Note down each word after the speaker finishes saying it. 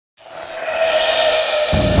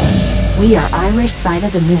We are Irish side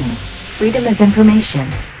of the moon. Freedom of information,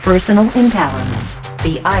 personal empowerment.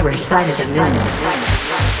 The Irish side of the moon.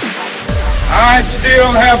 I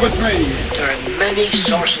still have a dream. There are many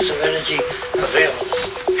sources of energy available.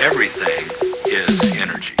 Everything is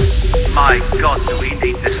energy. My God, do we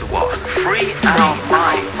need this or what? Free our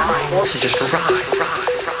mind. This is just a ride.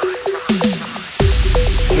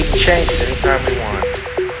 We can change it anytime we want.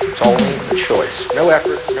 It's only a choice. No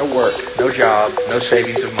effort, no work, no job, no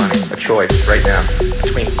savings of money. A choice right now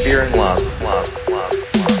between fear and love.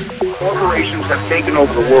 Corporations have taken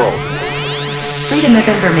over the world. Freedom of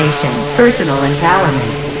information, personal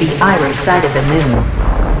empowerment. The Irish side of the moon.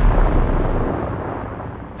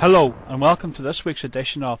 Hello and welcome to this week's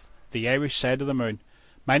edition of The Irish Side of the Moon.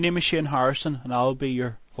 My name is Shane Harrison and I'll be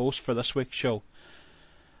your host for this week's show.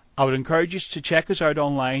 I would encourage you to check us out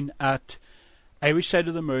online at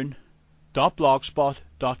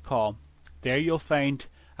irishsideofthemoon.blogspot.com. There you'll find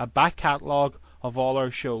a back catalogue of all our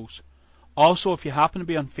shows. Also, if you happen to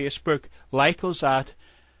be on Facebook, like us at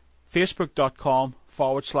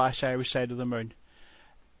facebook.com/Irish Side of the Moon.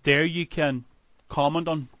 There you can comment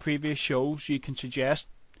on previous shows, you can suggest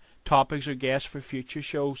topics or guests for future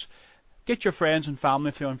shows. Get your friends and family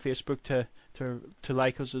if you're on Facebook to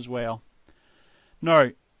like us as well. Now,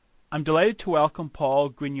 I'm delighted to welcome Paul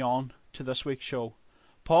Grignon to this week's show.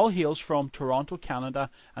 Paul hails from Toronto, Canada,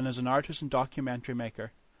 and is an artist and documentary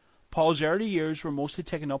maker. Paul's early years were mostly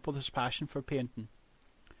taken up with his passion for painting.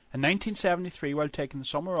 In 1973, while taking the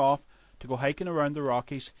summer off to go hiking around the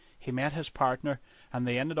Rockies, he met his partner and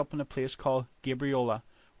they ended up in a place called Gabriola,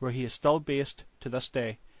 where he is still based to this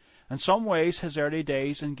day. In some ways, his early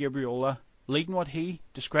days in Gabriola, leading what he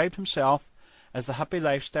described himself as the hippie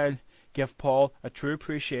lifestyle, gave Paul a true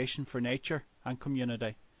appreciation for nature and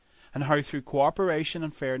community, and how through cooperation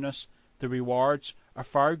and fairness the rewards are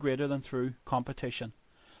far greater than through competition.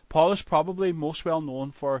 Paul is probably most well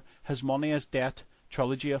known for his Money is Debt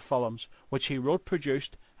trilogy of films, which he wrote,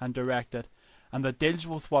 produced and directed, and that deals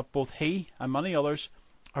with what both he and many others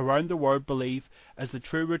around the world believe is the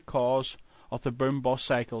true root cause of the boom-bust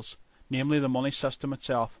cycles, namely the money system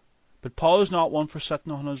itself. But Paul is not one for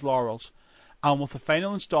sitting on his laurels, and with the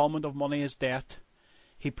final instalment of Money is Debt,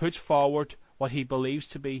 he puts forward what he believes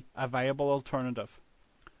to be a viable alternative.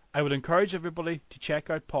 I would encourage everybody to check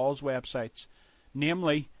out Paul's websites,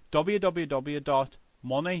 namely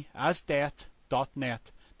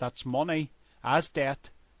www.moneyasdebt.net. That's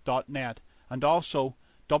moneyasdebt.net, and also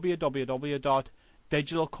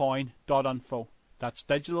www.digitalcoin.info. That's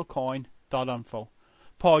digitalcoin.info.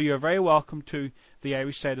 Paul, you're very welcome to the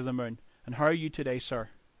Irish Side of the Moon. And how are you today, sir?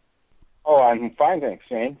 Oh, I'm fine, thanks,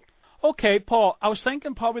 Shane. Okay, Paul, I was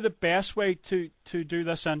thinking probably the best way to do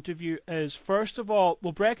this interview is, first of all,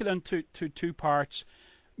 we'll break it into two parts.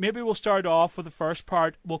 Maybe we'll start off with the first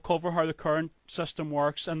part. We'll cover how the current system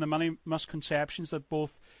works and the many misconceptions that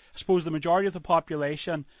both, I suppose, the majority of the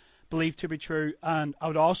population believe to be true. And I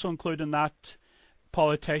would also include in that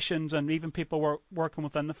politicians and even people working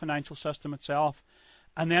within the financial system itself.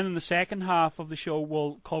 And then in the second half of the show,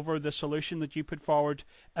 we'll cover the solution that you put forward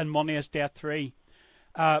in Money is Debt 3.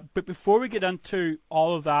 But before we get into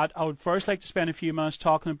all of that, I would first like to spend a few minutes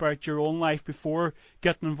talking about your own life before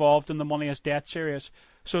getting involved in the Money is Debt series.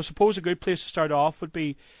 So I suppose a good place to start off would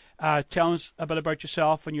be telling us a bit about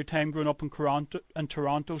yourself and your time growing up in Toronto,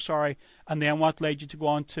 and then what led you to go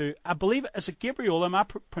on to, I believe, is it Gabriola? Am I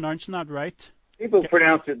pronouncing that right? People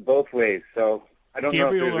pronounce it both ways, so I don't know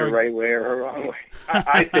if there's a right way or a wrong way.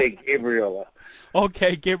 I say Gabriola.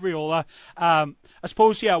 Okay, Gabriola. I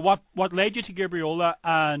suppose, yeah, what led you to Gabriola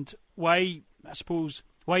and why you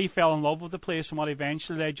fell in love with the place and what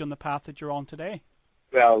eventually led you on the path that you're on today?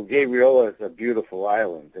 Well, Gabriola is a beautiful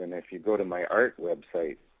island, and if you go to my art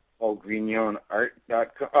website,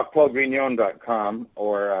 paulgrignon.com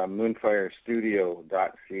or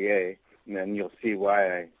moonfirestudio.ca, and then you'll see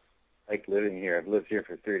why I like living here. I've lived here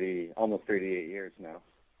for almost 38 years now.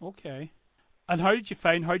 Okay. And how did you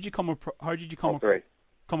come How did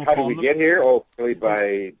we get here? Oh, really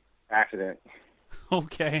by accident.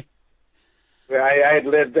 Okay. I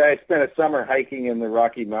spent a summer hiking in the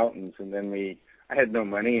Rocky Mountains, and then I had no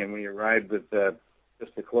money, and we arrived with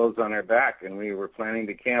just the clothes on our back, and we were planning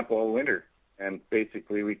to camp all winter. And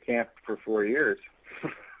basically, we camped for 4 years.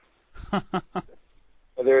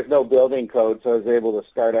 Well, there was no building code, so I was able to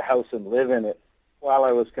start a house and live in it while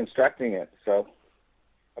I was constructing it. So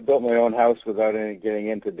I built my own house without getting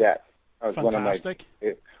into debt. That was Fantastic.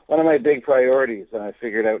 one of my big priorities, and I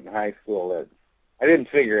figured out in high school that I didn't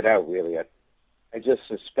figure it out really. I just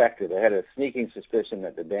suspected. I had a sneaking suspicion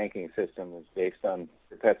that the banking system was based on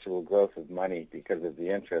perpetual growth of money because of the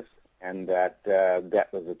interest, and that debt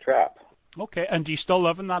was a trap. Okay, and do you still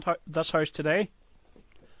live in this house today?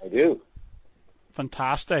 I do.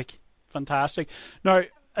 Fantastic. Now,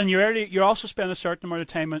 in your area, you also spent a certain amount of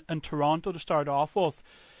time in Toronto to start off with.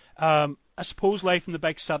 I suppose life in the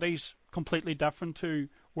big cities completely different to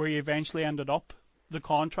where you eventually ended up. The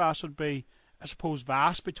contrast would be, I suppose,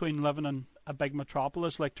 vast between living in a big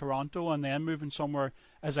metropolis like Toronto and then moving somewhere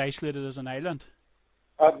as isolated as an island.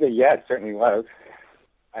 Yeah, it certainly was.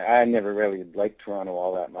 I never really liked Toronto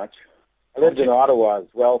all that much. I lived in Ottawa as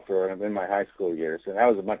well in my high school years, and that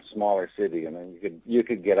was a much smaller city, and then you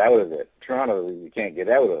could get out of it. Toronto, you can't get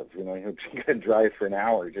out of. You got to drive for an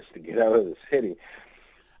hour just to get out of the city.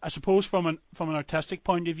 I suppose from an artistic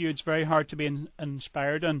point of view, it's very hard to be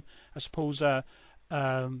inspired in, I suppose, a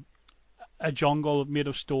jungle made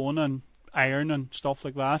of stone and iron and stuff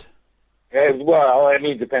like that. Well, I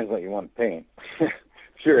mean, it depends what you want to paint.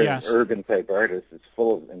 Sure, yes. An urban-type artist is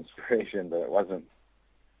full of inspiration, but it wasn't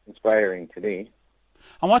inspiring to me.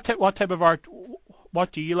 And what type of art,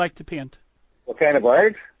 what do you like to paint? What kind of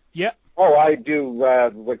art? Yeah. Oh, I do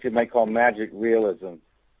what you might call magic realism.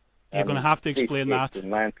 You're going to have to explain that.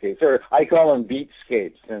 And landscapes, or I call them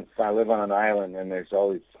beachscapes, since I live on an island and there's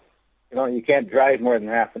always, you can't drive more than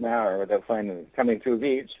half an hour without coming to a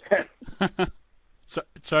beach. So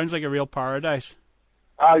it sounds like a real paradise.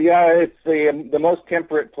 Oh, yeah, it's the most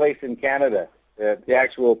temperate place in Canada. The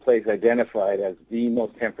actual place identified as the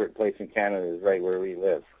most temperate place in Canada is right where we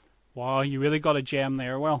live. Wow, you really got a gem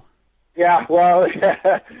there, Will. Yeah, well,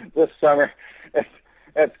 this summer,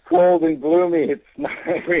 it's cold and gloomy. It's not,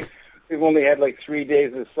 we've only had like 3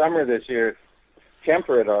 days of summer this year. It's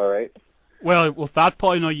temperate, all right. Well, with that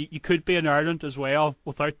point, you could be in Ireland as well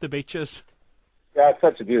without the beaches. Yeah, it's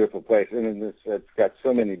such a beautiful place, and it's got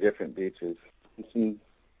so many different beaches and some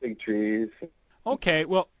big trees. Okay,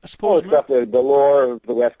 well, I suppose... the lore of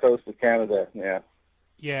the west coast of Canada, yeah.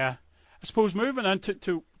 Yeah. I suppose moving on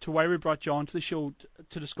to why we brought you on to the show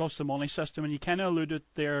to discuss the money system, and you kind of alluded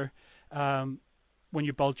there when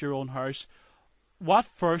you built your own house. What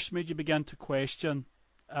first made you begin to question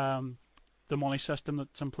the money system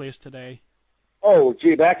that's in place today? Oh,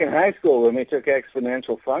 gee, back in high school when we took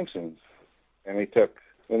exponential functions, and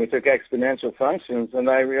when we took exponential functions, and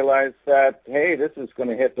I realized that, hey, this is going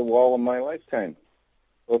to hit the wall in my lifetime,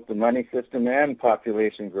 both the money system and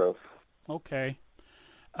population growth. Okay.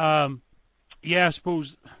 Yeah, I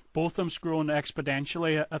suppose both of them's growing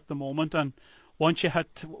exponentially at the moment, and once you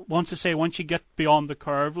get beyond the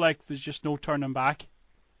curve, like, there's just no turning back.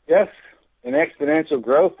 Yes, and exponential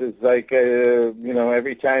growth is like,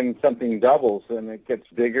 every time something doubles, and it gets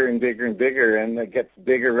bigger and bigger and bigger, and it gets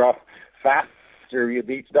bigger off faster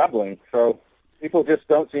with each doubling. So people just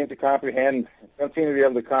don't seem to be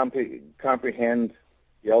able to comprehend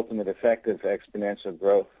the ultimate effect of exponential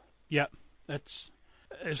growth. Yeah, it's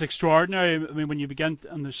extraordinary. I mean, when you begin,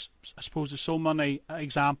 and there's so many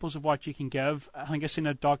examples of what you can give. I think I seen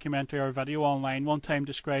a documentary or a video online one time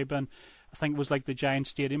describing, I think it was like the Giant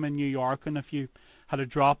Stadium in New York, and if you had a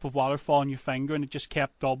drop of water fall on your finger and it just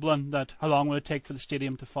kept doubling, that how long would it take for the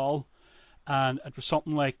stadium to fall? And it was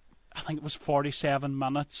something like, I think it was 47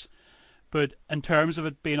 minutes. But in terms of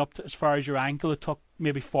it being up to as far as your ankle, it took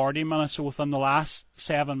maybe 40 minutes. So within the last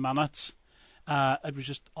 7 minutes, it was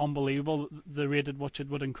just unbelievable, the rate at which it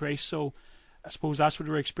would increase. So I suppose that's what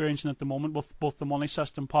we're experiencing at the moment with both the money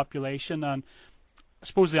system, population, and I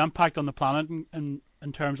suppose the impact on the planet in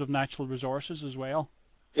terms of natural resources as well.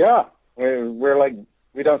 Yeah, we're like,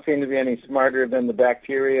 we don't seem to be any smarter than the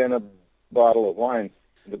bacteria in a bottle of wine.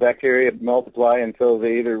 The bacteria multiply until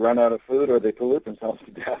they either run out of food or they pollute themselves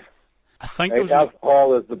to death. I think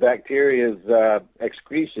alcohol is the bacteria's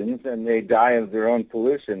excretions, and they die of their own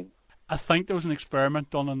pollution. I think there was an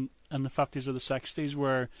experiment done in the 50s or the 60s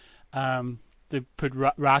where they put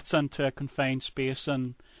rats into a confined space,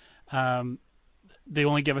 and they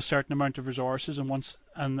only give a certain amount of resources,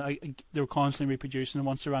 and they were constantly reproducing, and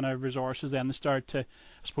once they ran out of resources, then they started to, I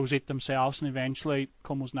suppose, eat themselves, and eventually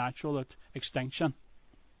come was natural at extinction.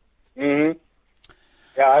 Mm-hmm.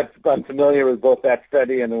 Yeah, I'm familiar with both that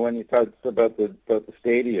study and the one you talked about the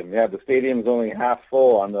stadium. Yeah, the stadium's only half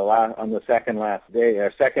full on the second last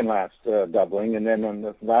doubling, and then on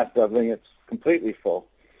the last doubling, it's completely full.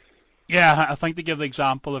 Yeah, I think they give the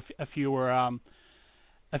example if you were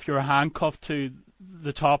handcuffed to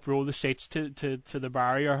the top row of the seats to the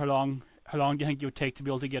barrier, how long do you think you would take to be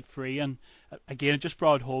able to get free? And again, it just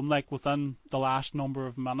brought home, like, within the last number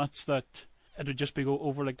of minutes, that it would just be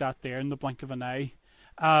over like that there in the blink of an eye.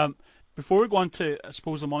 Before we go on to, I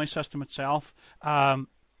suppose, the money system itself,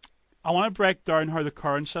 I want to break down how the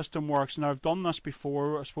current system works. Now, I've done this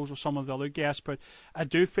before, I suppose, with some of the other guests, but I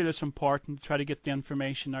do feel it's important to try to get the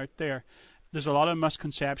information out there. There's a lot of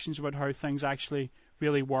misconceptions about how things actually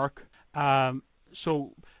really work.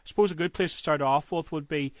 So I suppose a good place to start off with would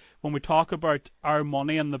be when we talk about our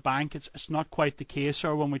money in the bank, it's not quite the case.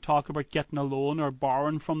 Or when we talk about getting a loan or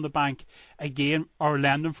borrowing from the bank, again, or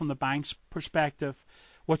lending from the bank's perspective,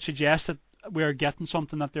 which suggests that we're getting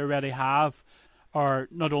something that they already have, or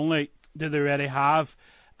not only do they already have,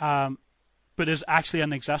 but is actually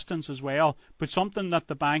in existence as well. But something that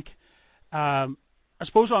the bank, I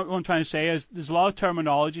suppose what I'm trying to say is there's a lot of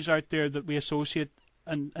terminologies out there that we associate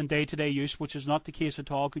in day-to-day use, which is not the case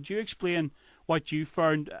at all. Could you explain what you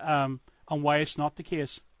found and why it's not the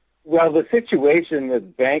case? Well, the situation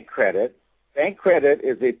with bank credit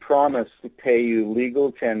is a promise to pay you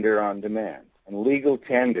legal tender on demand. And legal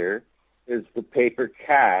tender is the paper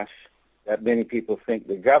cash that many people think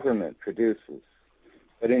the government produces.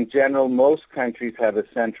 But in general, most countries have a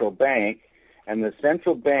central bank, and the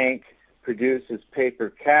central bank produces paper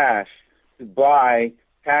cash to buy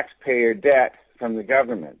taxpayer debt from the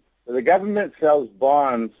government. So the government sells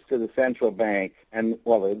bonds to the central bank, and,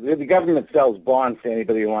 well, the government sells bonds to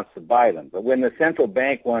anybody who wants to buy them. But when the central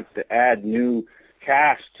bank wants to add new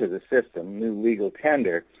cash to the system, new legal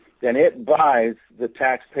tender, then it buys the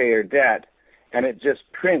taxpayer debt, and it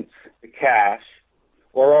just prints the cash,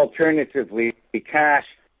 or alternatively, the cash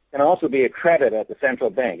can also be a credit at the central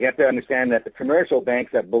bank. You have to understand that the commercial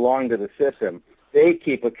banks that belong to the system, they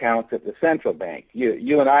keep accounts at the central bank.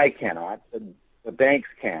 You and I cannot. The banks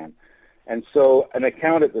can. And so an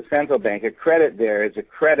account at the central bank, a credit there is a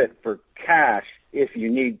credit for cash if you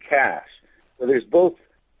need cash. So there's both,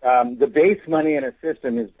 the base money in a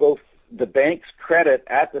system is both the bank's credit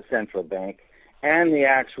at the central bank and the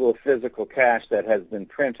actual physical cash that has been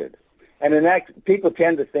printed. And in that, people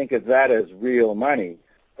tend to think of that as real money.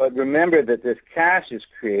 But remember that this cash is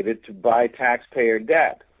created to buy taxpayer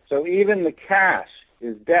debt. So even the cash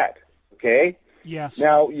is debt, okay? Yes.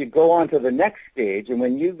 Now, you go on to the next stage, and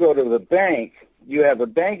when you go to the bank, you have a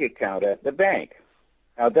bank account at the bank.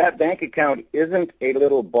 Now, that bank account isn't a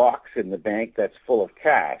little box in the bank that's full of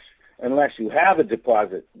cash, unless you have a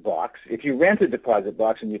deposit box. If you rent a deposit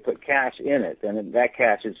box and you put cash in it, then that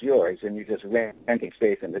cash is yours, and you're just renting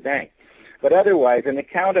space in the bank. But otherwise, an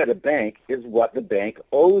account at a bank is what the bank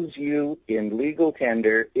owes you in legal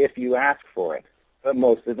tender if you ask for it. But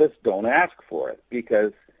most of us don't ask for it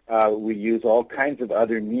because we use all kinds of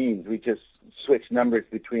other means. We just switch numbers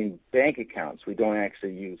between bank accounts. We don't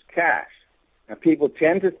actually use cash. Now, people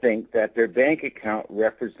tend to think that their bank account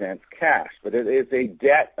represents cash, but it is a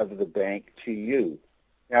debt of the bank to you.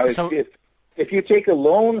 Now, if you take a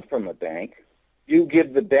loan from a bank, you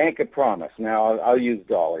give the bank a promise. Now, I'll use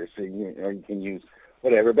dollars, or you can use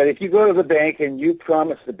whatever. But if you go to the bank and you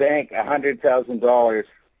promise the bank $100,000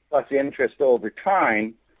 plus interest over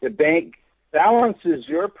time, the bank balances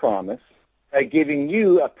your promise by giving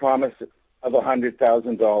you a promise of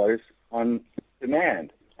 $100,000 on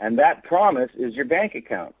demand. And that promise is your bank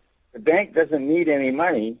account. The bank doesn't need any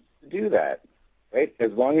money to do that, right?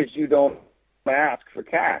 As long as you don't ask for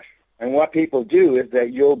cash. And what people do is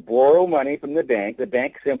that you'll borrow money from the bank. The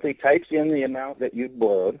bank simply types in the amount that you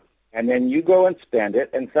borrowed, and then you go and spend it,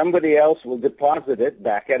 and somebody else will deposit it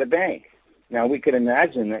back at a bank. Now, we can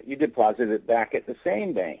imagine that you deposit it back at the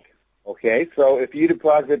same bank. Okay, so if you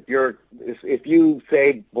deposit if you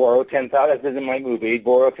say borrow $10,000, as in my movie,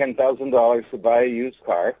 borrow $10,000 to buy a used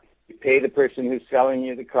car, you pay the person who's selling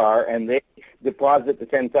you the car, and they deposit the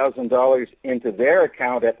 $10,000 into their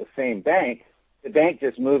account at the same bank, the bank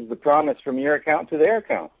just moves the promise from your account to their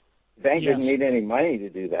account. The bank doesn't need any money to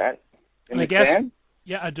do that. Understand?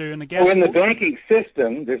 Yeah, I do. And I guess so in the banking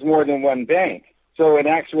system, there's more than one bank. So in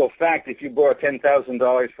actual fact, if you borrow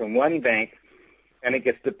 $10,000 from one bank and it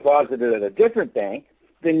gets deposited at a different bank,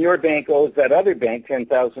 then your bank owes that other bank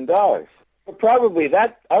 $10,000. But probably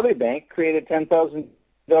that other bank created $10,000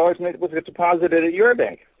 and it was deposited at your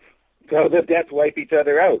bank. So the debts wipe each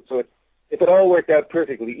other out. So if it all worked out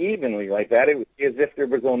perfectly evenly like that, it would be as if there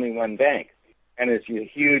was only one bank. And it's a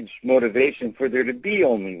huge motivation for there to be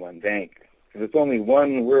only one bank. If it's only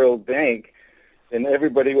one world bank, then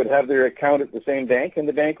everybody would have their account at the same bank, and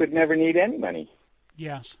the bank would never need any money.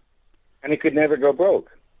 Yes. And it could never go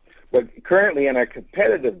broke. But currently in our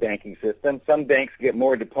competitive banking system, some banks get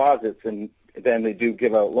more deposits than they do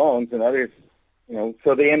give out loans, and others,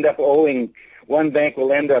 so they end up owing, one bank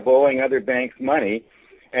will end up owing other banks money,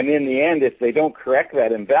 and in the end, if they don't correct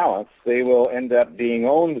that imbalance, they will end up being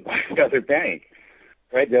owned by the other bank,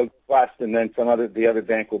 right? They'll bust, and then the other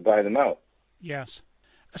bank will buy them out. Yes.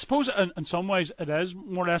 I suppose in some ways it is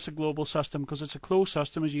more or less a global system because it's a closed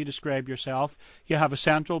system, as you describe yourself. You have a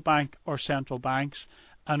central bank or central banks,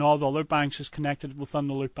 and all the other banks is connected within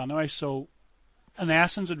the loop anyway. So, in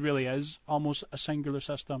essence, it really is almost a singular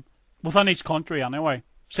system within each country anyway.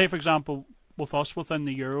 Say, for example, with us within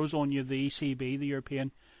the Eurozone, you have the ECB, the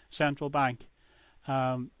European Central Bank.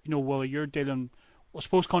 Well, you're dealing, I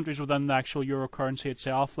suppose, countries within the actual euro currency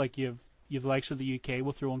itself, like you've the likes of the UK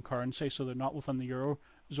with their own currency, so they're not within the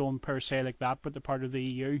Eurozone per se like that, but they're part of the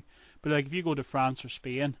EU. But like if you go to France or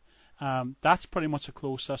Spain, that's pretty much a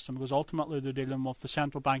closed system because ultimately they're dealing with the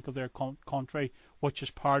central bank of their country, which is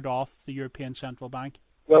part of the European Central Bank.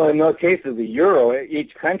 Well, in the case of the euro,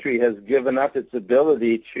 each country has given up its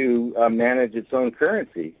ability to manage its own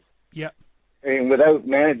currency. Yeah. And without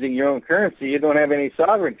managing your own currency, you don't have any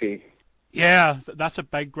sovereignty. Yeah, that's a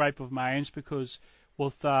big gripe of mine because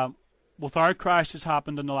with our crisis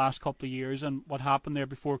happened in the last couple of years, and what happened there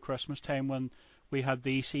before Christmas time when we had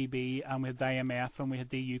the ECB and we had the IMF and we had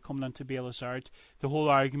the EU coming in to bail us out, the whole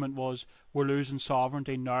argument was we're losing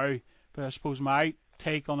sovereignty now. But I suppose my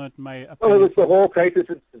take on it, my opinion... Well, it was the whole crisis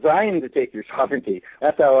is designed to take your sovereignty.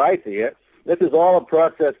 That's how I see it. This is all a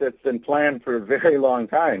process that's been planned for a very long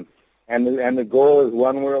time, and the goal is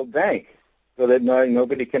one world bank, so that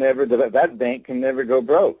nobody can ever, that bank can never go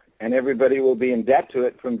broke, and everybody will be in debt to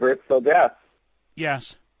it from birth till death.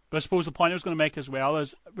 Yes, but I suppose the point I was going to make as well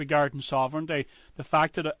is regarding sovereignty, the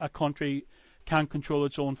fact that a country can't control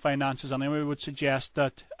its own finances anyway would suggest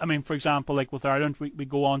that, I mean, for example, like with Ireland, we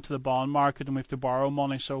go onto the bond market and we have to borrow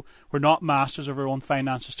money, so we're not masters of our own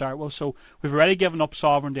finance to start with, so we've already given up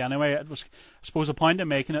sovereignty anyway. It was, I suppose the point of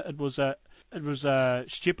making it was a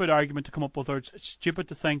stupid argument to come up with, or it's stupid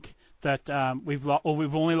to think that we've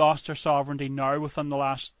only lost our sovereignty now within the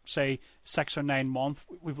last, say, 6 or 9 months.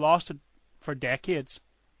 We've lost it for decades.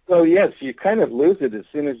 So yes, you kind of lose it as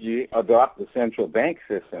soon as you adopt the central bank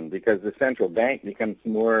system, because the central bank becomes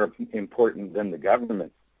more important than the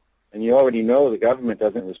government. And you already know the government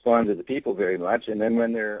doesn't respond to the people very much, and then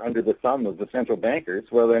when they're under the thumb of the central bankers,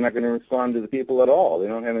 well, they're not going to respond to the people at all. They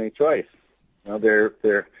don't have any choice.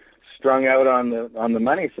 They're strung out on the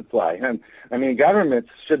money supply. And I mean, governments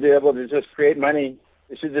should be able to just create money.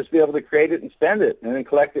 They should just be able to create it and spend it, and then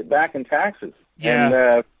collect it back in taxes. Yeah.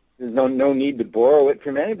 And there's no need to borrow it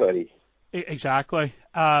from anybody. Exactly.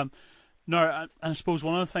 No, I suppose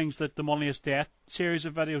one of the things that the Money is Debt series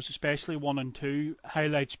of videos, especially 1 and 2,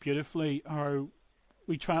 highlights beautifully how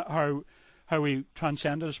we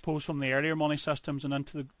transcended, I suppose, from the earlier money systems and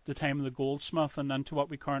into the time of the goldsmith and into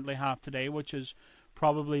what we currently have today, which is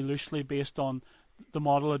probably loosely based on the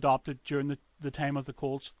model adopted during the time of the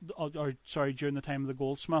during the time of the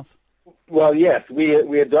goldsmith. Well, yes,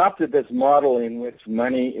 we adopted this model in which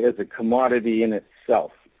money is a commodity in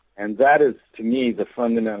itself, and that is, to me, the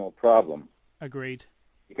fundamental problem. Agreed.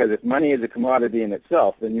 Because if money is a commodity in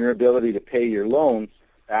itself, then your ability to pay your loans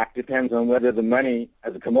back depends on whether the money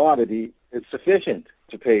as a commodity is sufficient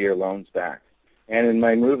to pay your loans back. And in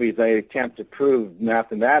my movies, I attempt to prove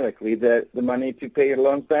mathematically that the money to pay your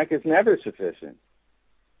loans back is never sufficient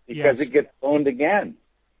because Yes. it gets loaned again.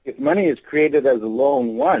 If money is created as a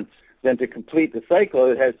loan once, then to complete the cycle,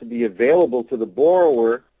 it has to be available to the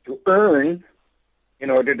borrower to earn in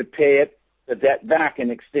order to pay the debt back and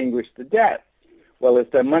extinguish the debt. Well, if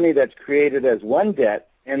the money that's created as one debt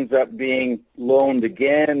ends up being loaned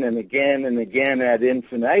again and again and again ad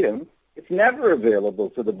infinitum, it's never available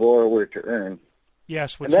to the borrower to earn.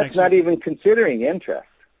 Yes, which And that's makes not even considering interest.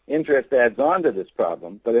 Interest adds on to this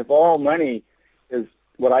problem. But if all money is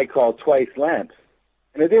what I call twice lent,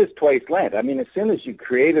 and it is twice lent. I mean, as soon as you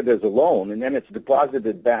create it as a loan and then it's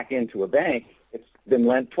deposited back into a bank, it's been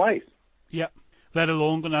lent twice. Yep. Let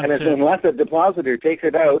alone going And into... unless a depositor takes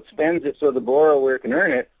it out, spends it so the borrower can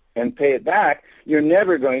earn it and pay it back, you're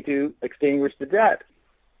never going to extinguish the debt.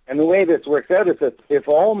 And the way this works out is that if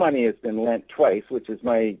all money has been lent twice, which is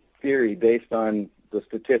my theory based on the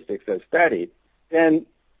statistics I've studied, then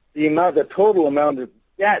the total amount of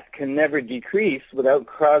debt can never decrease without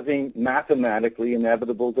causing mathematically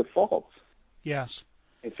inevitable defaults. Yes.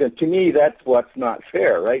 And so to me, that's what's not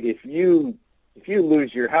fair, right? If you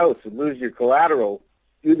lose your house and lose your collateral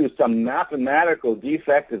due to some mathematical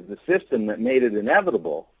defect of the system that made it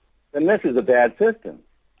inevitable, then this is a bad system.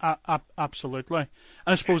 Absolutely. And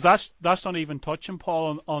I suppose that's not even touching,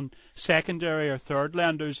 Paul, on secondary or third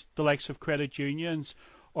lenders, the likes of credit unions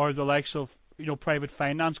or the likes of private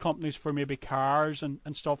finance companies for maybe cars and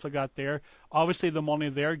stuff like that there. Obviously, the money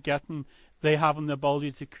they're getting, they have the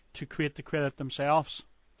ability to create the credit themselves.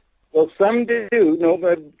 Well, some do. No,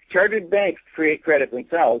 but chartered banks create credit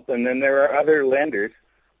themselves, and then there are other lenders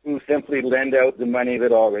who simply lend out the money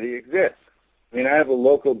that already exists. I mean, I have a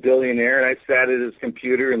local billionaire, and I sat at his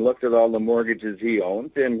computer and looked at all the mortgages he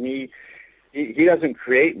owns, and he doesn't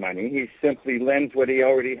create money. He simply lends what he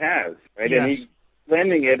already has, right? Yes. And he's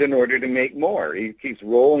lending it in order to make more. He keeps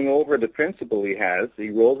rolling over the principal he has. He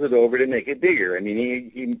rolls it over to make it bigger. I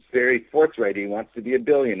mean, he's very forthright. He wants to be a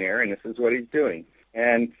billionaire, and this is what he's doing.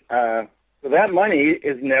 And so that money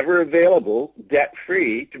is never available,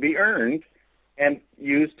 debt-free, to be earned and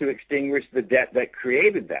used to extinguish the debt that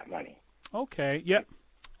created that money. Okay, yep.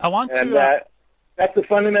 I want And to... that's the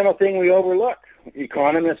fundamental thing we overlook.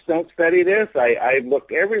 Economists don't study this. I've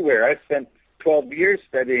looked everywhere. I've spent 12 years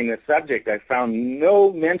studying this subject. I found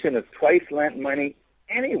no mention of twice lent money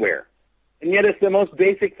anywhere. And yet it's the most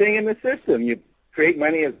basic thing in the system. You create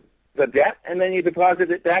money as a debt, and then you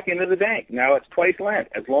deposit it back into the bank. Now it's twice lent.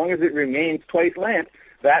 As long as it remains twice lent,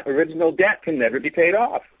 that original debt can never be paid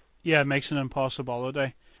off. Yeah, it makes an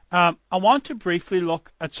impossibility. I want to briefly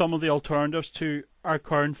look at some of the alternatives to our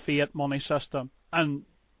current fiat money system. And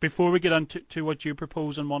before we get into what you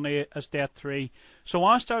propose on money as debt-free, so I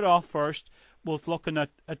want to start off first with looking at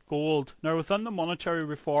gold. Now, within the monetary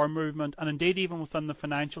reform movement, and indeed even within the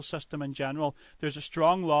financial system in general, there's a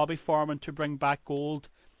strong lobby forming to bring back gold,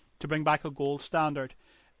 to bring back a gold standard.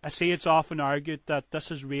 I see it's often argued that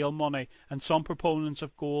this is real money, and some proponents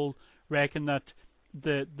of gold reckon that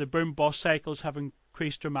the boom-bust cycles have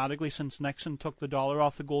increased dramatically since Nixon took the dollar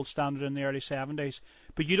off the gold standard in the early 70s.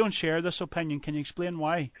 But you don't share this opinion. Can you explain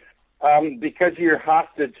why? Because you're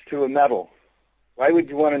hostage to a metal. Why would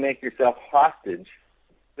you want to make yourself hostage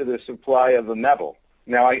to the supply of a metal?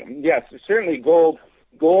 Now, yes, certainly gold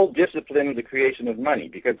disciplined the creation of money,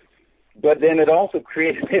 but then it also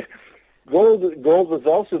created gold was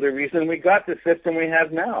also the reason we got the system we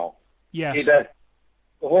have now. Yes. See, the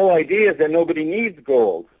whole idea is that nobody needs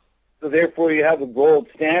gold. So therefore you have a gold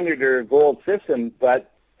standard or a gold system,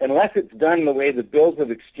 but unless it's done the way the bills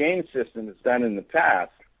of exchange system is done in the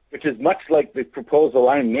past, which is much like the proposal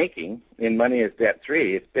I'm making in Money as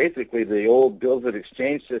Debt-Free, it's basically the old bills of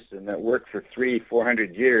exchange system that worked for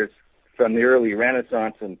 300-400 years from the early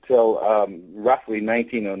Renaissance until roughly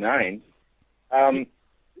 1909.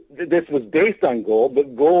 This was based on gold,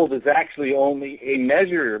 but gold is actually only a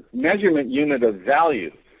measurement unit of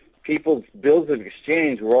value. People's bills of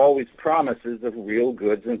exchange were always promises of real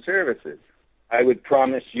goods and services. I would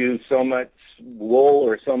promise you so much wool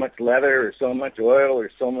or so much leather or so much oil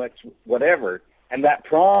or so much whatever, and that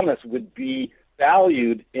promise would be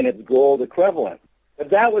valued in its gold equivalent. But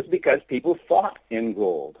that was because people thought in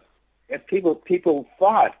gold. And people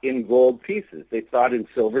thought in gold pieces. They thought in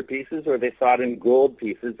silver pieces or they thought in gold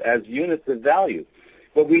pieces as units of value.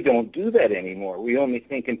 But we don't do that anymore. We only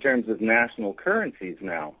think in terms of national currencies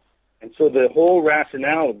now. And so the whole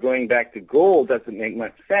rationale of going back to gold doesn't make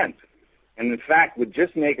much sense. And in fact would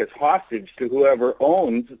just make us hostage to whoever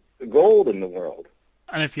owns the gold in the world.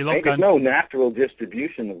 And if you look There's no natural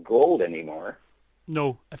distribution of gold anymore.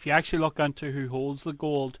 No, if you actually look into who holds the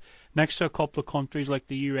gold, next to a couple of countries like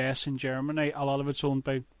the US and Germany, a lot of it's owned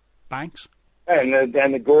by banks. And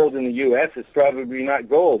the gold in the U.S. is probably not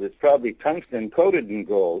gold. It's probably tungsten coated in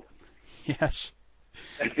gold. Yes.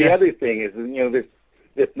 That's the other thing is,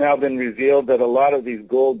 it's now been revealed that a lot of these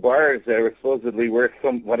gold bars that are supposedly worth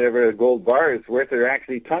whatever a gold bar is worth are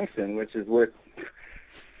actually tungsten, which is worth,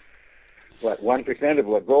 1% of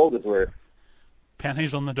what gold is worth.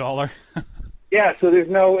 Pennies on the dollar. Yeah, so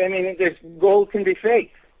gold can be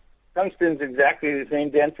faked. Tungsten's exactly the same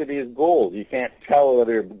density as gold. You can't tell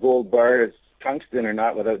whether a gold bar is tungsten or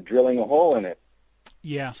not without drilling a hole in it.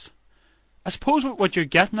 Yes. I suppose what you're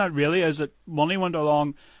getting at really is that money went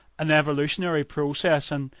along an evolutionary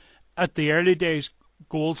process, and at the early days,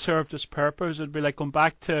 gold served its purpose. It'd be like going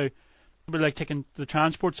back to, it'd be like taking the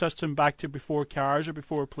transport system back to before cars or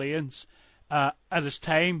before planes. At its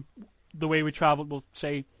time, the way we travelled with,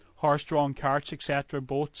 say, horse-drawn carts, etc.,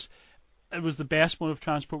 boats, it was the best mode of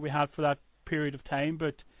transport we had for that period of time.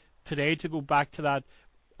 But today, to go back to that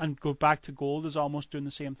and go back to gold is almost doing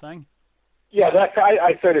the same thing. Yeah,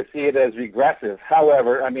 I sort of see it as regressive.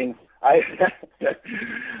 However, I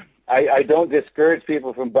don't discourage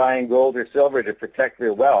people from buying gold or silver to protect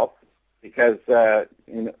their wealth because they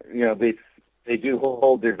do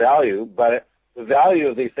hold their value, but the value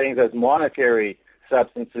of these things as monetary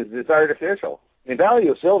substances is artificial. The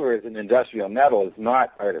value of silver as an industrial metal is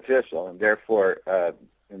not artificial, and therefore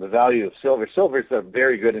the value of silver is a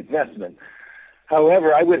very good investment.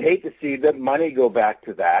 However, I would hate to see that money go back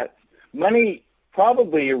to that. Money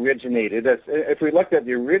probably originated, if we looked at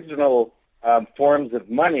the original forms of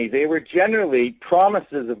money, they were generally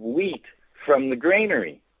promises of wheat from the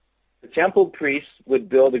granary. The temple priests would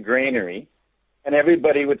build a granary, and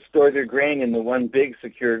everybody would store their grain in the one big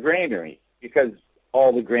secure granary because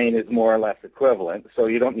all the grain is more or less equivalent, so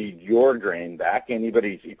you don't need your grain back.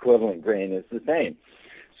 Anybody's equivalent grain is the same.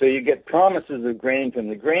 So you get promises of grain from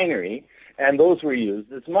the granary, and those were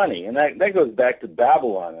used as money. And that goes back to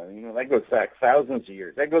Babylon. I mean, that goes back thousands of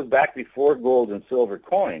years. That goes back before gold and silver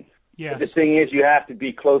coins. Yes. But the thing is, you have to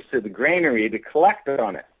be close to the granary to collect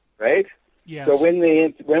on it, right? Yes. So when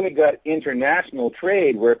we got international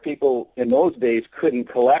trade, where people in those days couldn't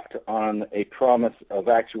collect on a promise of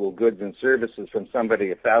actual goods and services from somebody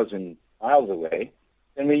 1,000 miles away,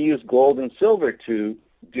 then we used gold and silver to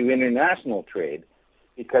do international trade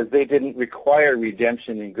because they didn't require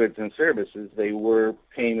redemption in goods and services. They were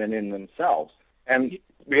payment in themselves. And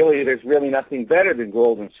really, there's really nothing better than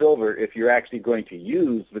gold and silver if you're actually going to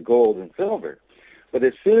use the gold and silver. But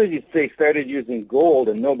as soon as they started using gold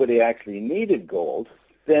and nobody actually needed gold,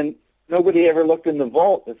 then nobody ever looked in the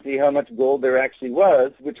vault to see how much gold there actually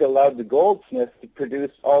was, which allowed the goldsmith to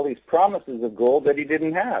produce all these promises of gold that he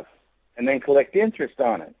didn't have and then collect interest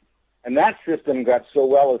on it. And that system got so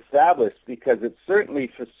well established because it certainly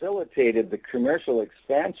facilitated the commercial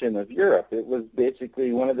expansion of Europe. It was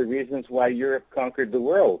basically one of the reasons why Europe conquered the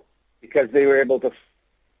world, because they were able to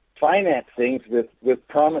finance things with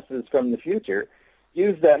promises from the future,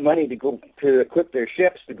 use that money to equip their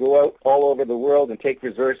ships to go out all over the world and take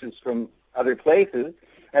resources from other places,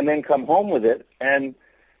 and then come home with it and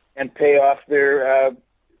pay off their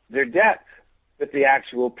debts with the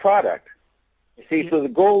actual product. You see, so the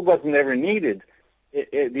gold wasn't ever needed.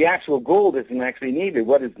 The actual gold isn't actually needed.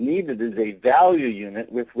 What is needed is a value unit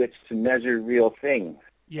with which to measure real things.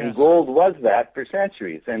 Yes. And gold was that for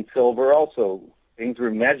centuries, and silver also. Things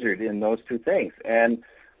were measured in those two things.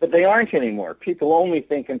 But they aren't anymore. People only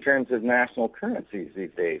think in terms of national currencies these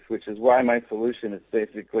days, which is why my solution is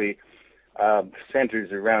basically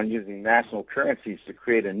centers around using national currencies to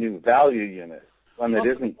create a new value unit, one that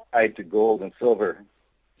isn't tied to gold and silver.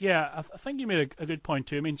 Yeah, I think you made a good point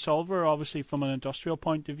too. I mean, silver, obviously, from an industrial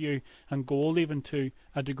point of view, and gold even to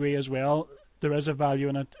a degree as well, there is a value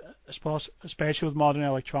in it, especially with modern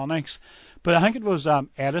electronics. But I think it was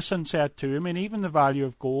Edison said too, I mean, even the value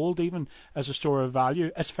of gold, even as a store of value,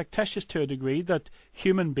 it's fictitious to a degree that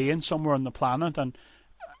human beings somewhere on the planet, and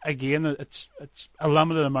again, it's a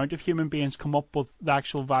limited amount of human beings come up with the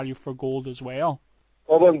actual value for gold as well.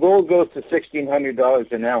 Well, when gold goes to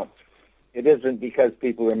 $1,600 an ounce, it isn't because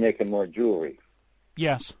people are making more jewelry.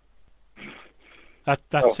 Yes.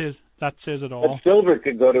 That says it all. But silver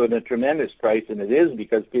could go to a tremendous price, and it is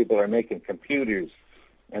because people are making computers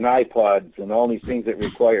and iPods and all these things that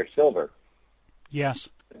require silver. Yes.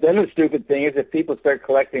 Then the stupid thing is if people start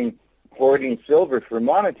hoarding silver for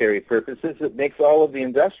monetary purposes, it makes all of the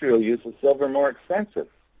industrial use of silver more expensive.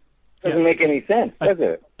 Doesn't make any sense, does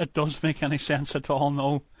it? It doesn't make any sense at all,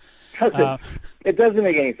 no. It doesn't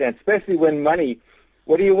make any sense, especially when money,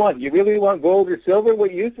 what do you want? You really want gold or silver?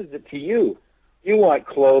 What use is it to you? You want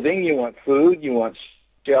clothing, you want food, you want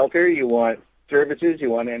shelter, you want services, you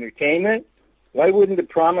want entertainment. Why wouldn't the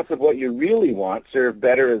promise of what you really want serve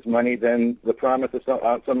better as money than the promise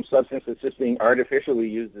of some substance that's just being artificially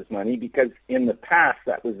used as money? Because in the past,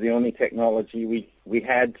 that was the only technology we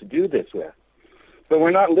had to do this with. So we're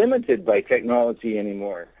not limited by technology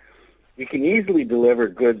anymore. We can easily deliver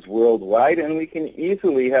goods worldwide, and we can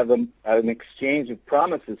easily have an exchange of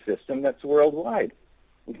promises system that's worldwide.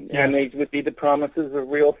 Yes. And these would be the promises of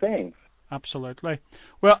real things. Absolutely.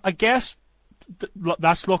 Well, I guess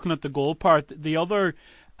that's looking at the gold part. The other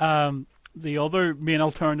main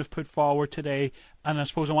alternative put forward today, and I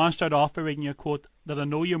suppose I want to start off by reading you a quote that I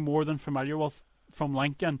know you're more than familiar with from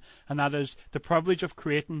Lincoln, and that is, "The privilege of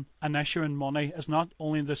creating and issuing money is not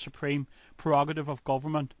only the supreme prerogative of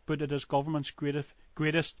government, but it is government's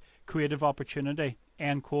greatest creative opportunity."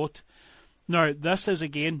 End quote. Now, this is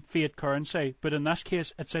again fiat currency, but in this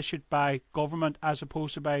case it's issued by government as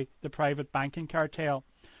opposed to by the private banking cartel.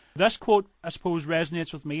 This quote, I suppose,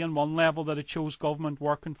 resonates with me on one level, that it shows government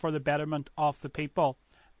working for the betterment of the people.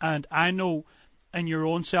 And I know in your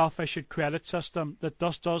own self-issued credit system that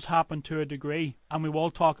this does happen to a degree, and we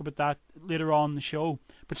will talk about that later on in the show.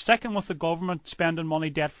 But sticking with the government spending money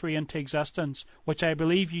debt-free into existence, which I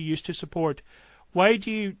believe you used to support, why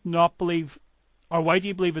do you believe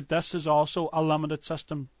that this is also a limited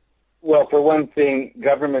system? Well, for one thing,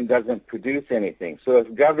 government doesn't produce anything. So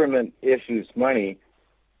if government issues money,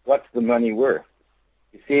 what's the money worth?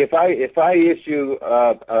 You see, if I issue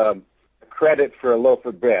credit for a loaf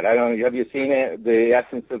of bread, I don't know, have you seen it, The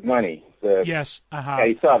Essence of Money? Yes, I have. Yeah,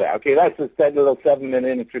 you saw that. Okay, that's that little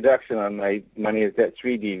 7-minute introduction on my Money is Debt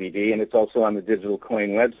 3 DVD, and it's also on the Digital Coin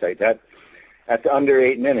website. That's under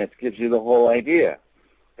 8 minutes, gives you the whole idea.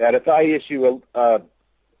 That if I issue a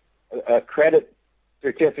credit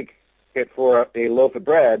certificate for a loaf of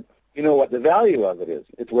bread, you know what the value of it is.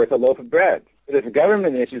 It's worth a loaf of bread. But if the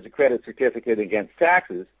government issues a credit certificate against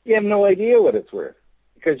taxes, you have no idea what it's worth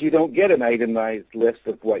because you don't get an itemized list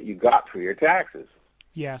of what you got for your taxes.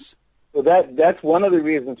 Yes. So that's one of the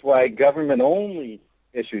reasons why government-only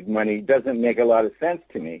issued money doesn't make a lot of sense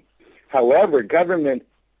to me. However, government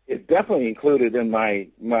is definitely included in my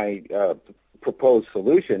proposed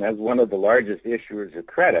solution as one of the largest issuers of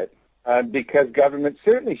credit because government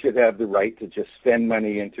certainly should have the right to just spend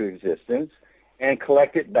money into existence and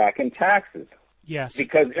collect it back in taxes. Yes.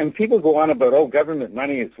 And people go on about, government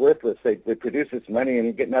money is worthless. They produce this money and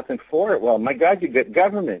you get nothing for it. Well, my God, you get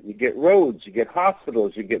government, you get roads, you get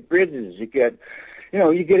hospitals, you get bridges, you get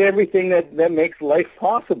everything that makes life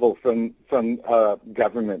possible from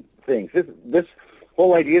government things. This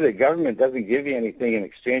whole idea that government doesn't give you anything in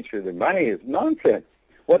exchange for their money is nonsense.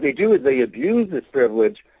 What they do is they abuse this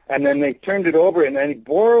privilege and then they turned it over and then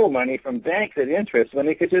borrow money from banks at interest when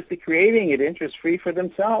they could just be creating it interest-free for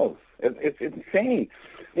themselves. It's insane.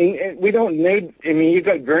 We don't need. I mean, you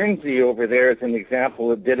got Guernsey over there as an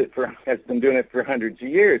example that has been doing it for hundreds of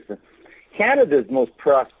years. Canada's most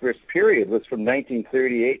prosperous period was from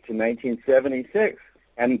 1938 to 1976,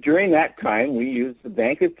 and during that time, we used the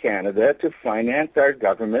Bank of Canada to finance our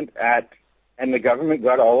government and the government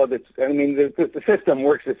got all of its. I mean, the system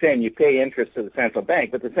works the same. You pay interest to the central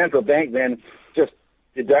bank, but the central bank then just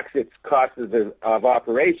deducts its costs of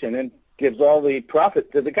operation and gives all the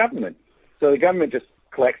profit to the government. So the government just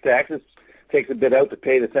collects taxes, takes a bit out to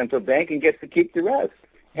pay the central bank, and gets to keep the rest.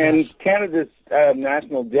 Yes. And Canada's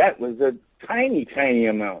national debt was a tiny, tiny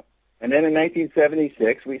amount. And then in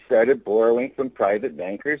 1976, we started borrowing from private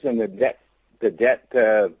bankers, and the debt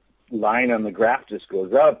line on the graph just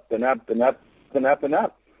goes up and up and up and up and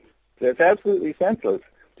up. So it's absolutely senseless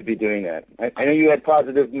to be doing that. I know you had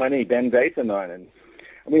Positive Money, Ben Dyson on, and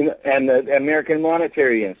the American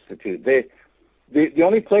Monetary Institute. The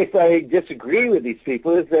only place I disagree with these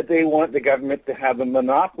people is that they want the government to have a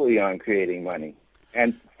monopoly on creating money.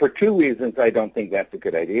 And for two reasons, I don't think that's a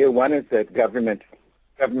good idea. One is that government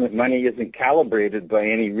money isn't calibrated by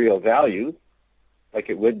any real value, like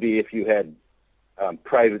it would be if you had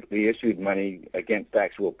privately issued money against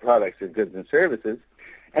actual products or goods and services.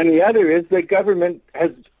 And the other is that government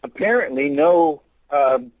has apparently no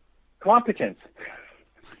competence.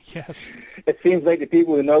 Yes. It seems like the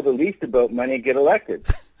people who know the least about money get elected.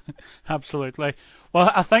 Absolutely.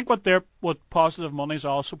 Well, I think what Positive Money is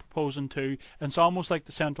also proposing too, and it's almost like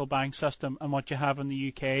the central bank system and what you have in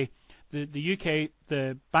the UK. The UK,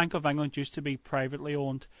 the Bank of England used to be privately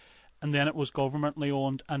owned, and then it was governmentally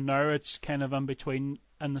owned, and now it's kind of in between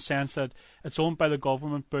in the sense that it's owned by the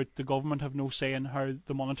government, but the government have no say in how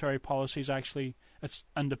the monetary policy is actually, it's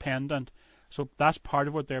independent. So that's part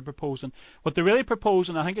of what they're proposing. What they're really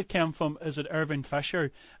proposing, I think it came from, is it Irving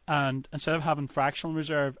Fisher, and instead of having fractional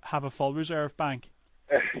reserve, have a full reserve bank.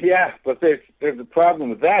 Yeah, but there's a problem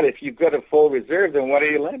with that. If you've got a full reserve, then what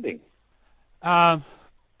are you lending?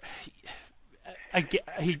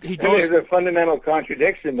 He does. There's a fundamental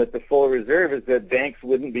contradiction that the full reserve is that banks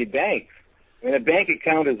wouldn't be banks. I mean, a bank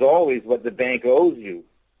account is always what the bank owes you.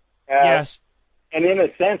 Yes. And in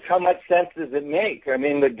a sense, how much sense does it make? I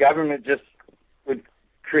mean, the government just would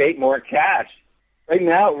create more cash. Right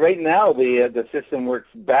now, the system works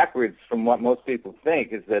backwards from what most people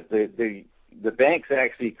think. Is that the banks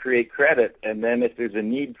actually create credit, and then if there's a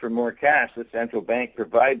need for more cash, the central bank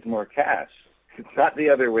provides more cash. It's not the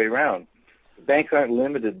other way around. The banks aren't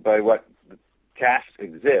limited by what cash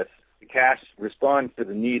exists. The cash responds to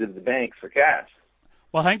the need of the banks for cash.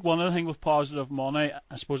 Well, I think one of the things with Positive Money,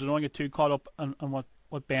 I suppose I don't get too caught up on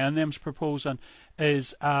what Ben them's proposing,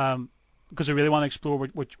 is because I really want to explore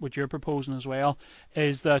what you're proposing as well,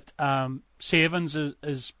 is that savings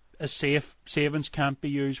is safe. Savings can't be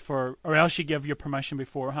used for, or else you give your permission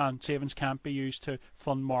beforehand. Savings can't be used to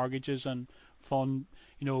fund mortgages and fund,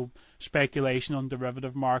 speculation on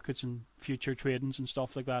derivative markets and future tradings and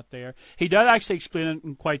stuff like that. There, he did actually explain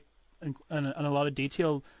it in a lot of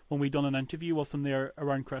detail when we done an interview with him there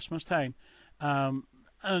around Christmas time,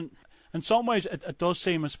 and in some ways it does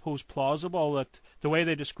seem, I suppose, plausible that the way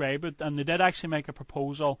they describe it, and they did actually make a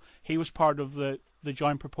proposal. He was part of the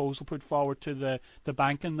joint proposal put forward to the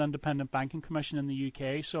Independent Banking Commission in the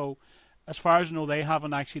UK. So as far as I know, they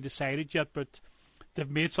haven't actually decided yet, but they've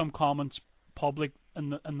made some comments public in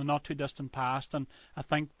the not too distant past, and I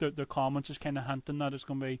think their comments is kind of hinting that it's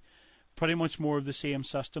going to be pretty much more of the same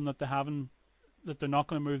system that they haven't, that they're not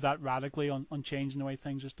going to move that radically on changing the way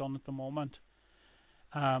things is done at the moment.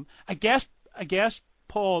 I guess,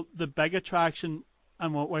 Paul, the big attraction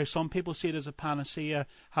and where some people see it as a panacea,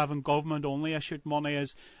 having government only issued money,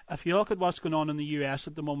 is if you look at what's going on in the US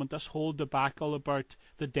at the moment, this whole debacle about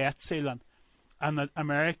the debt ceiling, and that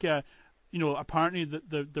America, apparently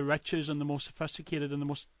the richest and the most sophisticated and the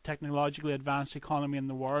most technologically advanced economy in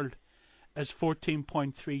the world is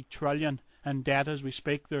 $14.3 trillion in debt as we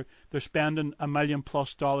speak. They're spending $1 billion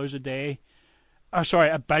plus a day on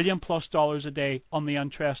the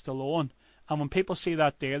interest alone. And when people see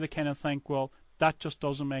that there, they kind of think, well, that just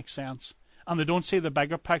doesn't make sense. And they don't see the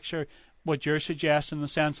bigger picture, what you're suggesting, in the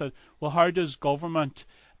sense that, well, how can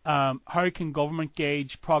government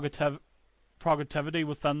gauge productivity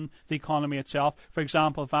within the economy itself? For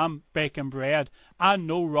example, if I'm baking bread, I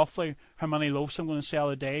know roughly how many loaves I'm going to sell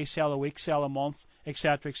a day, sell a week, sell a month,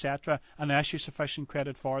 etc., and I issue sufficient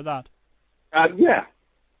credit for that. Yeah,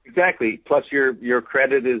 exactly. Plus, your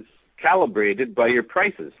credit is calibrated by your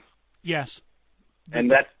prices. Yes. And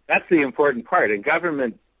that's the important part. And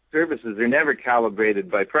government services are never calibrated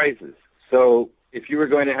by prices. So if you were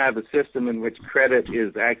going to have a system in which credit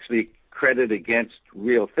is actually credit against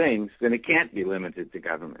real things, then it can't be limited to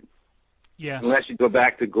government. Yes. Unless you go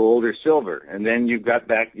back to gold or silver, and then you're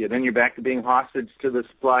back to being hostage to the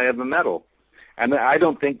supply of a metal. And I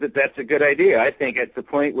don't think that that's a good idea. I think at the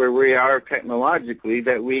point where we are technologically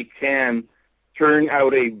that we can turn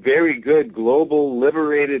out a very good global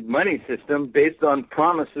liberated money system based on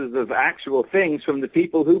promises of actual things from the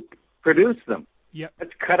people who produce them. Yep.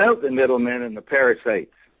 Let's cut out the middlemen and the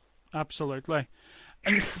parasites. Absolutely.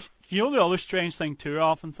 And the other strange thing too, I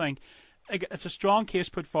often think, it's a strong case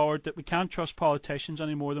put forward that we can't trust politicians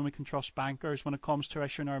any more than we can trust bankers when it comes to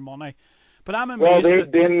issuing our money. But I'm amazed. Well, they've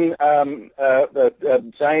been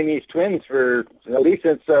Siamese twins for at least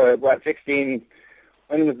since 16.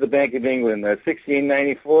 When was the Bank of England?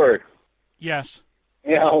 1694. Yes.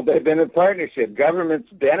 They've been in partnership. Governments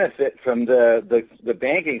benefit from the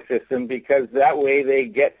banking system because that way they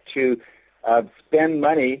get to spend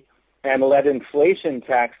money and let inflation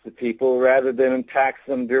tax the people rather than tax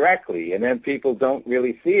them directly. And then people don't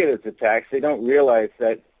really see it as a tax. They don't realize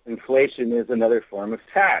that inflation is another form of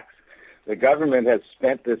tax. The government has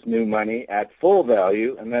spent this new money at full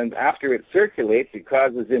value, and then after it circulates, it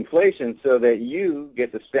causes inflation so that you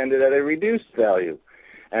get to spend it at a reduced value.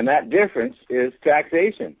 And that difference is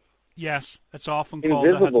taxation. Yes, it's often called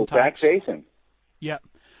invisible taxation. Yeah.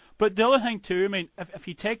 But the other thing too, I mean, if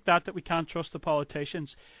you take that we can't trust the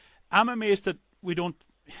politicians, I'm amazed that we don't.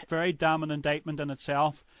 Very damning indictment in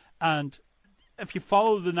itself. And if you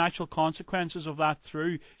follow the natural consequences of that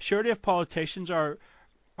through, surely if politicians or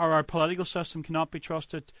our political system cannot be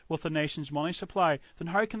trusted with the nation's money supply, then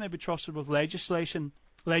how can they be trusted with legislating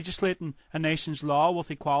a nation's law with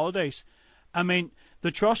equalities? I mean, the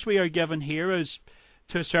trust we are given here is,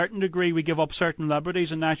 to a certain degree, we give up certain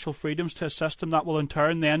liberties and natural freedoms to a system that will in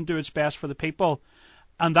turn then do its best for the people.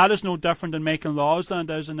 And that is no different in making laws than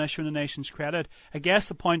it is in issuing a nation's credit. I guess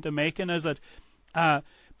the point I'm making is that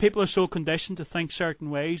people are so conditioned to think certain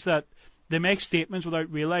ways that they make statements without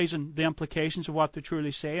realising the implications of what they're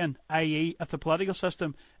truly saying, i.e. if the political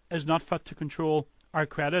system is not fit to control our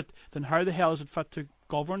credit, then how the hell is it fit to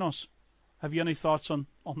govern us? Have you any thoughts on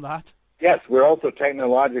that? Yes, we're also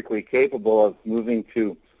technologically capable of moving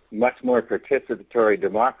to much more participatory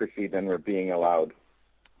democracy than we're being allowed.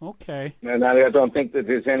 Okay. And I don't think that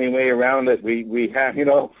there's any way around it. We have,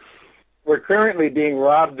 we're currently being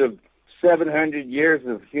robbed of 700 years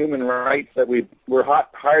of human rights that were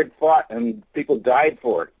hard fought and people died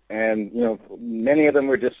for. And, many of them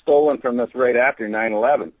were just stolen from us right after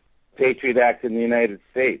 9/11. Patriot Act in the United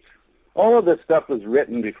States. All of this stuff was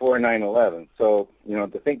written before 9/11. So,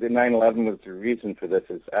 to think that 9/11 was the reason for this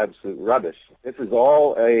is absolute rubbish. This is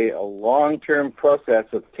all a long-term process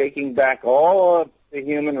of taking back all of the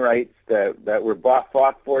human rights that were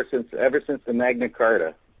fought for ever since the Magna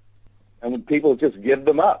Carta. And people just give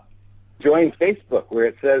them up. Join Facebook,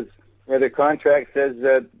 where the contract says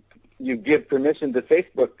that you give permission to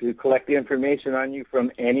Facebook to collect the information on you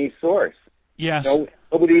from any source. Yes.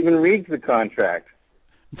 Nobody even reads the contract.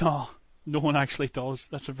 No one actually does.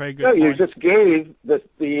 That's a very good point. No, you just gave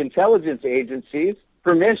the intelligence agencies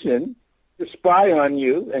permission to spy on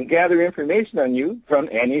you and gather information on you from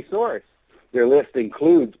any source. Their list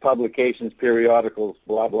includes publications, periodicals,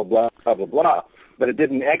 blah, blah, blah, blah, blah, blah. But it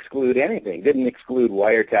didn't exclude anything. It didn't exclude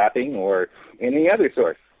wiretapping or any other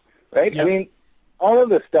source, right? Yep. I mean, all of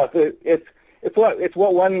this stuff, it's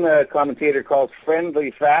what one commentator calls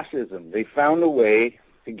friendly fascism. They found a way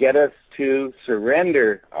to get us to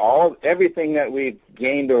surrender everything that we've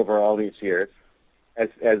gained over all these years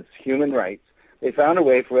as human rights. They found a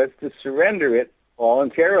way for us to surrender it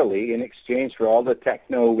voluntarily in exchange for all the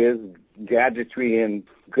techno-whiz gadgetry and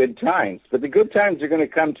good times. But the good times are going to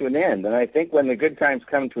come to an end, and I think when the good times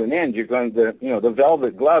come to an end, you're going to, the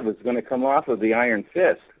velvet glove is going to come off of the iron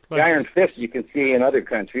fist. The iron fist you can see in other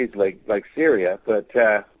countries like Syria, but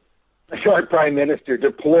our Prime Minister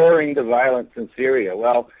deploring the violence in Syria.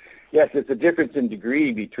 Well, yes, it's a difference in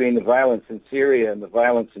degree between the violence in Syria and the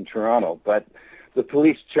violence in Toronto, but the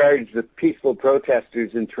police charged the peaceful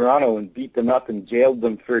protesters in Toronto and beat them up and jailed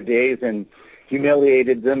them for days and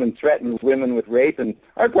humiliated them and threatened women with rape, and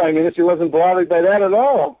our Prime Minister wasn't bothered by that at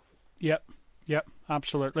all. Yep,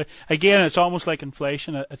 absolutely. Again, it's almost like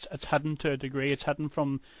inflation. It's hidden to a degree. It's hidden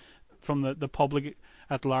from the public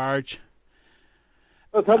at large.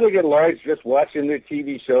 The public at large just watching their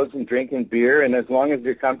TV shows and drinking beer, and as long as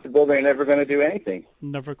they're comfortable, they're never going to do anything.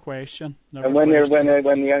 Never question. And when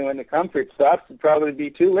the comfort stops, it'll probably be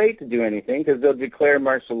too late to do anything because they'll declare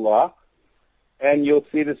martial law, and you'll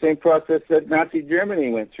see the same process that Nazi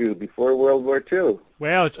Germany went through before World War II.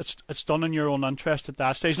 Well, it's done in your own interest at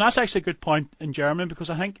that stage, and that's actually a good point in Germany, because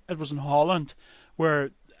I think it was in Holland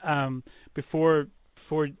where before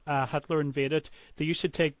Hitler invaded, they used to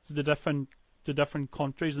take the different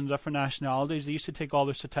countries and different nationalities. They used to take all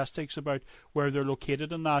their statistics about where they're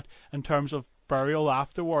located in that in terms of burial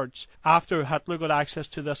afterwards. After Hitler got access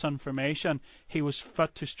to this information, he was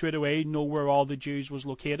fit to straight away know where all the Jews was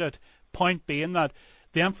located. Point being that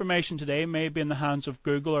the information today may be in the hands of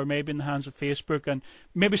Google or maybe in the hands of Facebook, and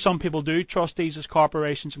maybe some people do trust these as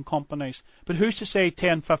corporations and companies. But who's to say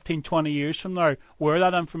 10, 15, 20 years from now where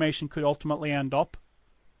that information could ultimately end up?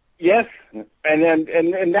 Yes,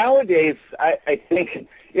 and nowadays, I think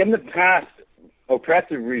in the past,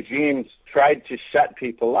 oppressive regimes tried to shut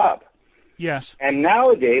people up. Yes. And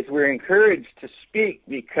nowadays, we're encouraged to speak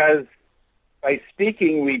because by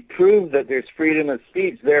speaking, we prove that there's freedom of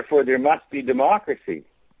speech, therefore there must be democracy.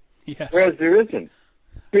 Yes. Whereas there isn't.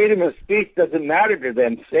 Freedom of speech doesn't matter to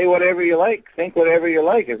them. Say whatever you like, think whatever you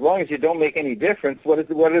like. As long as you don't make any difference, what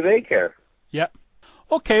do they care? Yep.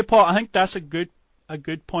 Okay, Paul, I think that's a good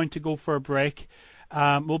point to go for a break.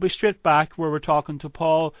 We'll be straight back where we're talking to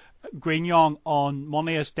Paul Grignon on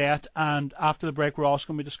Money as Debt, and after the break we're also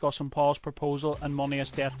going to be discussing Paul's proposal and Money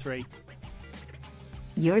as Debt 3.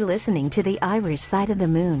 You're listening to The Irish Side of the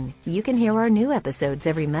Moon. You can hear our new episodes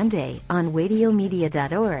every Monday on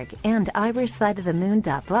radiomedia.org and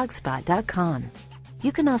irishsideofthemoon.blogspot.com.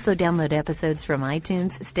 You can also download episodes from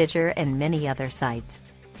iTunes, Stitcher, and many other sites.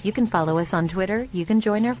 You can follow us on Twitter, you can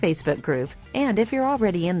join our Facebook group, and if you're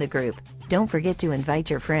already in the group, don't forget to invite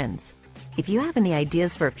your friends. If you have any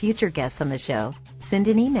ideas for future guests on the show, send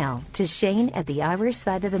an email to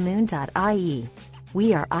shane@theirishsideofthemoon.ie.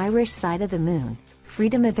 We are Irish Side of the Moon.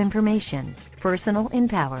 Freedom of information, personal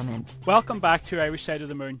empowerment. Welcome back to Irish Side of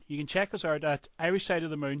the Moon. You can check us out at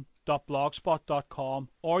irishsideofthemoon.blogspot.com,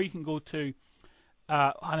 or you can go to,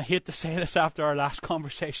 and I hate to say this after our last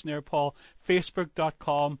conversation there, Paul,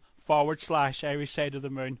 facebook.com/Irish Side of the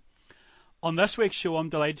Moon. On this week's show, I'm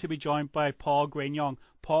delighted to be joined by Paul Grignon.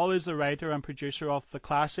 Paul is the writer and producer of the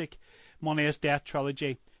classic Money as Debt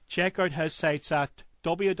trilogy. Check out his sites at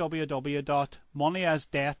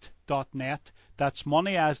www.moneyasdebt.net. That's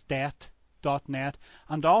moneyasdebt.net,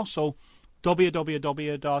 and also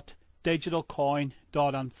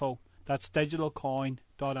www.digitalcoin.info. That's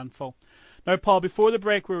digitalcoin.info. Now, Paul, before the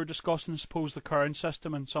break we were discussing, I suppose, the current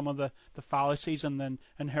system and some of the fallacies and the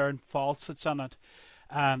inherent faults that's in it,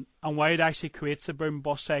 and why it actually creates the boom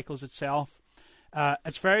bust cycles itself.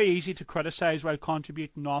 It's very easy to criticise while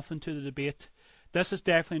contributing nothing to the debate. This is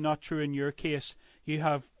definitely not true in your case. You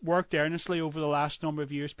have worked earnestly over the last number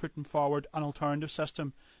of years putting forward an alternative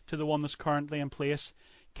system to the one that's currently in place.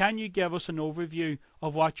 Can you give us an overview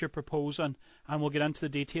of what you're proposing, and we'll get into the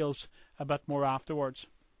details a bit more afterwards?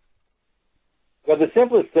 Well, the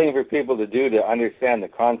simplest thing for people to do to understand the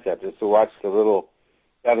concept is to watch the little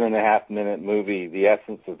 7.5-minute movie, The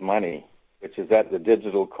Essence of Money, which is at the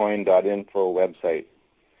digitalcoin.info website.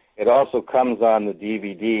 It also comes on the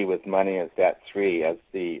DVD with Money as Debt 3 as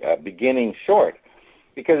the beginning short,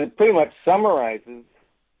 because it pretty much summarizes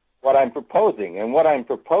what I'm proposing. And what I'm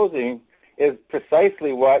proposing is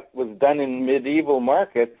precisely what was done in medieval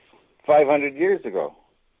markets 500 years ago.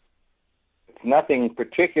 It's nothing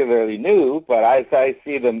particularly new, but as I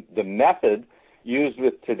see the method used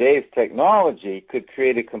with today's technology could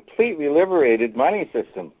create a completely liberated money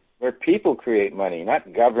system where people create money,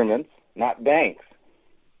 not governments, not banks.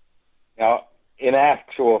 Now, in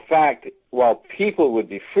actual fact, while people would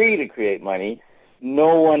be free to create money,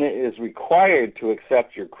 no one is required to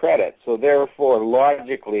accept your credit. So therefore,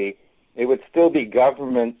 logically, it would still be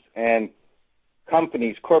governments and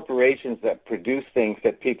companies, corporations that produce things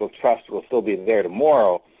that people trust will still be there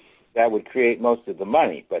tomorrow that would create most of the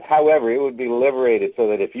money. But however, it would be liberated so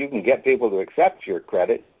that if you can get people to accept your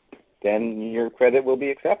credit, then your credit will be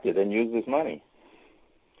accepted and used as money.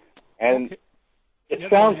 And it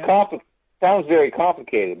sounds very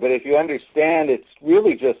complicated, but if you understand, it's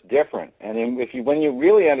really just different. And when you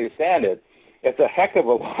really understand it, it's a heck of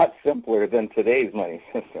a lot simpler than today's money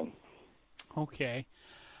system. Okay.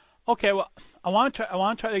 Well, I want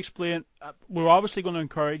to try to explain. We're obviously going to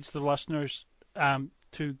encourage the listeners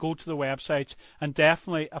to go to the websites and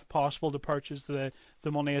definitely, if possible, to purchase the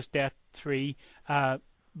Money is Debt 3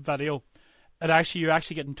 video. You're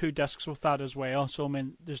actually getting 2 discs with that as well. So I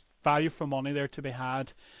mean, there's value for money there to be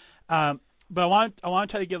had. But I want to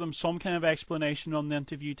try to give them some kind of explanation on the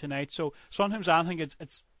interview tonight. So sometimes I think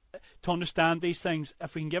it's to understand these things,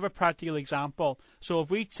 if we can give a practical example. So if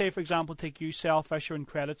we say, for example, take you self-issuing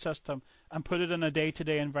credit system and put it in a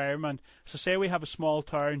day-to-day environment. So say we have a small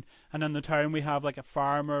town, and in the town we have like a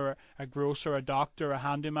farmer, a grocer, a doctor, a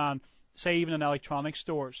handyman, say even in electronic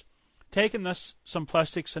stores. Taking this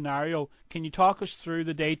simplistic scenario, can you talk us through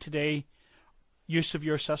the day-to-day use of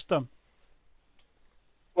your system?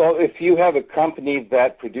 Well, if you have a company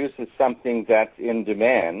that produces something that's in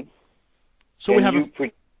demand, so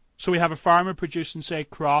we have a farmer producing, say,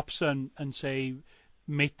 crops and say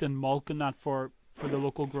meat and milk and that for the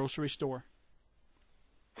local grocery store.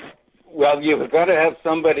 Well, you've got to have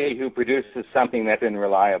somebody who produces something that's in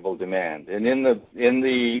reliable demand. And in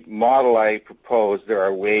the model I propose, there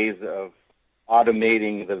are ways of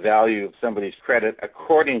automating the value of somebody's credit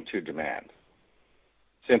according to demand,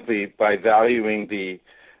 simply by valuing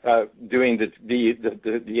doing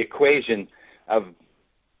the equation of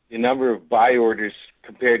the number of buy orders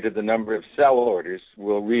compared to the number of sell orders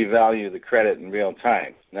will revalue the credit in real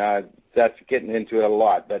time. Now, that's getting into it a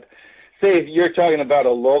lot, but say if you're talking about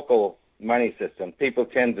a local money system, people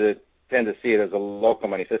tend to see it as a local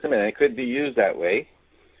money system, and it could be used that way,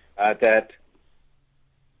 that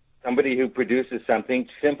somebody who produces something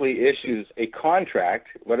simply issues a contract.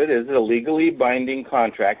 What it is a legally binding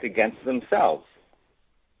contract against themselves.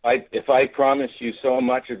 If I promise you so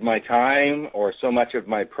much of my time or so much of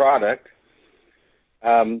my product,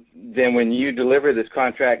 then when you deliver this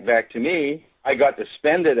contract back to me, I got to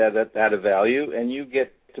spend it at a value, and you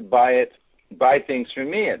get to buy things from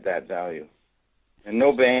me at that value. And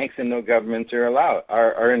no banks and no governments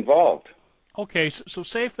are involved. Okay, so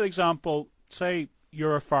say, for example, say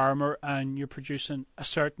you're a farmer and you're producing a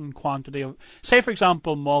certain quantity of, say, for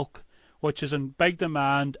example, milk, which is in big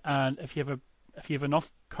demand, and if you have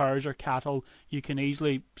enough cows or cattle, you can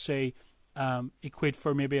easily, say, equate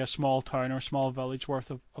for maybe a small town or small village worth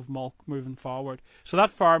of milk moving forward. So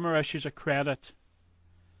that farmer issues a credit.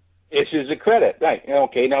 Right.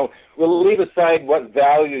 Okay, now we'll leave aside what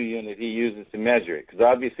value unit he uses to measure it, because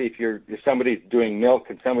obviously if somebody's doing milk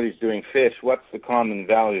and somebody's doing fish, what's the common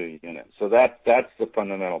value unit? So that's the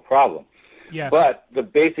fundamental problem. Yes. But the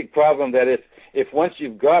basic problem that if once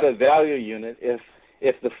you've got a value unit,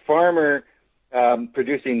 if the farmer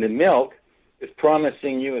producing the milk is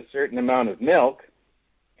promising you a certain amount of milk,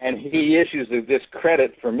 and he issues this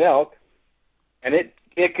credit for milk, and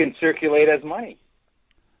it can circulate as money.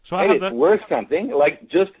 So it's worth something. Like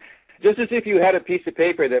just as if you had a piece of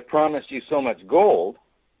paper that promised you so much gold,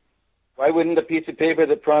 why wouldn't a piece of paper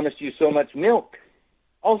that promised you so much milk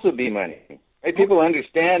also be money? Right? People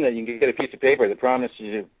understand that you can get a piece of paper that promises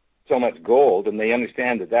you so much gold, and they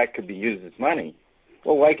understand that could be used as money.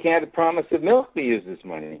 Well, why can't a promise of milk be used as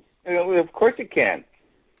money? Of course it can.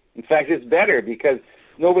 In fact, it's better because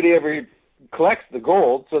nobody ever collects the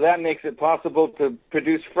gold, so that makes it possible to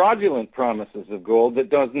produce fraudulent promises of gold that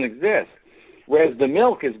doesn't exist, whereas the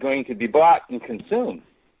milk is going to be bought and consumed.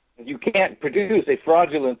 If you can't produce a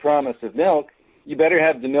fraudulent promise of milk, you better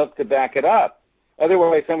have the milk to back it up.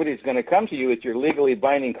 Otherwise, somebody's going to come to you with your legally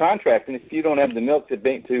binding contract, and if you don't have the milk to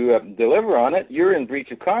deliver on it, you're in breach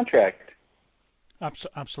of contract.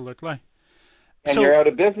 Absolutely. And you're out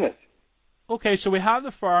of business. Okay, so we have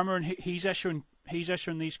the farmer, and he's issuing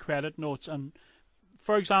these credit notes. And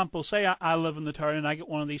for example, say I live in the town and I get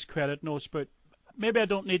one of these credit notes, but maybe I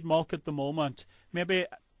don't need milk at the moment. Maybe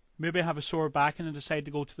I have a sore back and I decide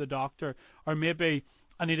to go to the doctor, or maybe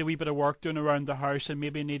I need a wee bit of work done around the house, and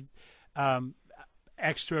maybe I need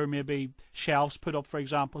extra maybe shelves put up, for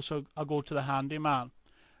example. So I'll go to the handyman.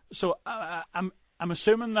 So I'm I'm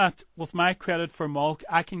assuming that with my credit for milk,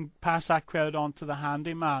 I can pass that credit on to the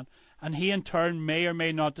handyman, and he in turn may or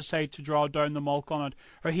may not decide to draw down the milk on it,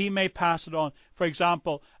 or he may pass it on. For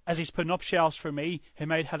example, as he's putting up shelves for me, he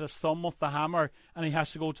might hit his thumb with the hammer and he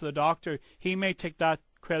has to go to the doctor. He may take that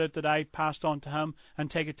credit that I passed on to him and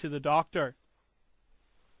take it to the doctor.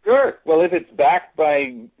 Sure. Well, if it's backed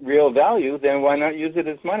by real value, then why not use it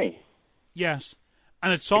as money? Yes.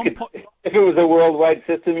 And at some point, if it was a worldwide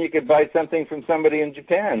system, you could buy something from somebody in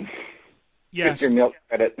Japan. yes, With your milk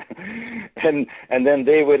credit, and then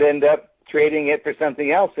they would end up trading it for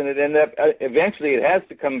something else, and it end up eventually it has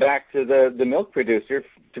to come back to the milk producer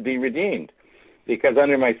to be redeemed, because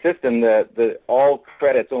under my system, the all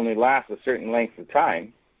credits only last a certain length of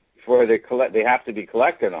time before they have to be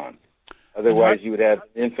collected on. Otherwise, you would have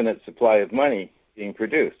an infinite supply of money being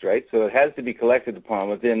produced, right? So it has to be collected upon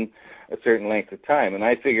within a certain length of time, and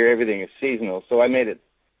I figure everything is seasonal. So I made it.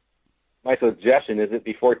 My suggestion is it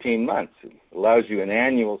be 14 months. It allows you an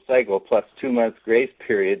annual cycle plus 2 months grace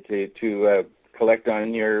period to collect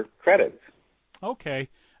on your credits. Okay,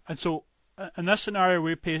 and so in this scenario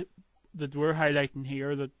that we're highlighting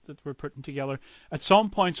here, that we're putting together, at some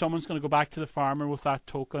point someone's going to go back to the farmer with that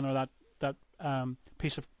token or that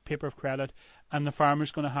piece of paper of credit, and the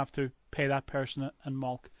farmer's going to have to pay that person in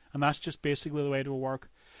milk, and that's just basically the way it will work.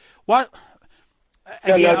 What?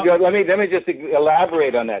 Again, let me just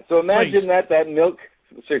elaborate on that. So imagine that milk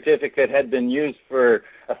certificate had been used for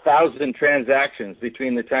 1,000 transactions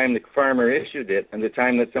between the time the farmer issued it and the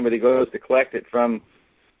time that somebody goes to collect it from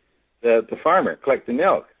the farmer, collect the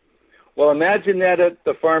milk. Well, imagine that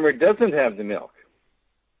the farmer doesn't have the milk.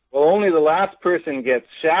 Well, only the last person gets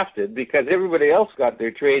shafted because everybody else got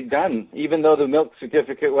their trade done, even though the milk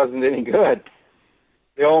certificate wasn't any good.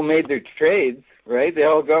 They all made their trades, right? They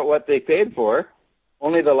all got what they paid for.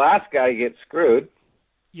 Only the last guy gets screwed.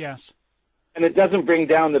 Yes. And it doesn't bring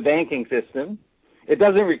down the banking system. It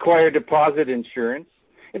doesn't require deposit insurance.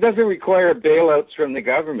 It doesn't require bailouts from the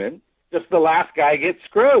government. Just the last guy gets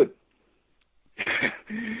screwed.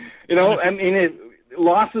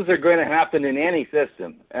 Losses are going to happen in any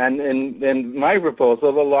system. And in my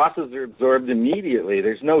proposal, the losses are absorbed immediately.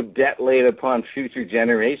 There's no debt laid upon future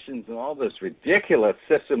generations and all this ridiculous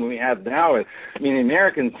system we have now. I mean,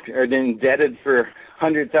 Americans are indebted for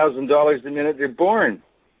 $100,000 the minute they're born.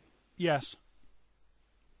 Yes,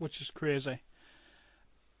 which is crazy.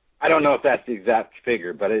 I don't know if that's the exact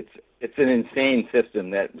figure, but it's an insane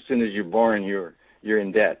system that as soon as you're born, you're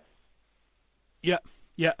in debt. Yeah,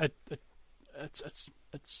 it's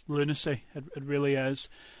lunacy. It really is.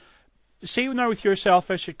 See, now with your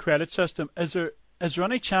self-issued credit system, is there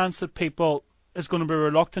any chance that people is going to be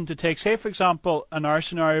reluctant to take, say, for example, in our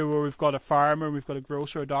scenario where we've got a farmer, we've got a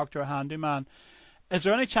grocer, a doctor, a handyman, is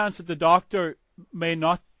there any chance that the doctor may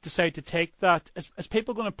not decide to take that? Is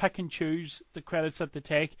people going to pick and choose the credits that they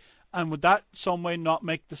take, and would that some way not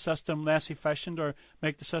make the system less efficient or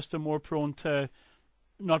make the system more prone to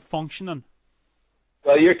not functioning?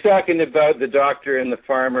 Well, you're talking about the doctor and the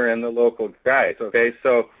farmer and the local guys, okay?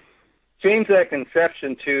 So change that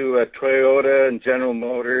conception to Toyota and General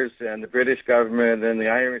Motors and the British government and the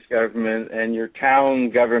Irish government and your town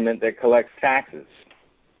government that collects taxes,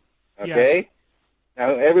 okay? Yes.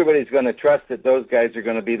 Now, everybody's going to trust that those guys are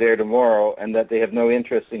going to be there tomorrow and that they have no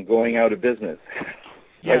interest in going out of business.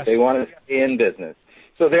 Yes. Right? They want to stay in business.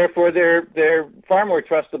 So therefore, they're far more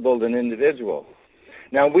trustable than individuals.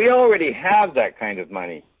 Now, we already have that kind of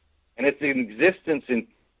money, and it's in existence in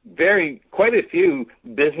quite a few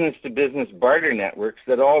business-to-business barter networks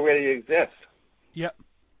that already exist. Yep.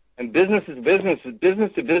 And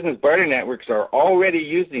business-to-business barter networks are already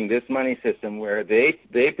using this money system where they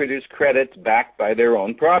produce credits backed by their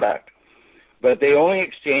own product, but they only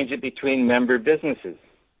exchange it between member businesses,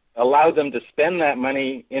 allow them to spend that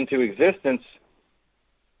money into existence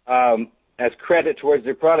as credit towards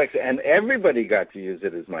their products, and everybody got to use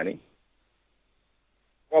it as money.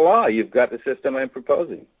 Voila, you've got the system I'm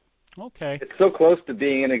proposing. Okay. It's so close to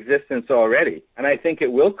being in existence already, and I think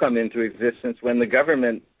it will come into existence when the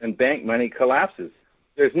government and bank money collapses.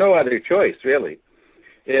 There's no other choice, really.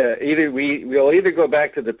 We'll either go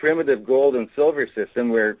back to the primitive gold and silver system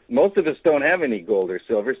where most of us don't have any gold or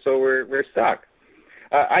silver, so we're stuck.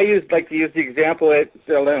 I like to use the example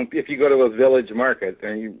if you go to a village market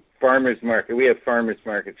or farmer's market. We have farmer's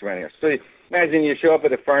markets around here. So imagine you show up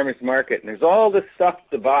at a farmer's market and there's all this stuff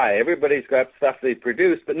to buy. Everybody's got stuff they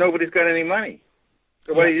produce, but nobody's got any money.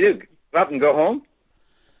 So what do? Give up and go home?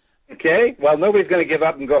 Okay? Well, nobody's going to give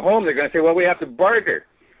up and go home. They're going to say, well, we have to barter.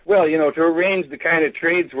 Well, to arrange the kind of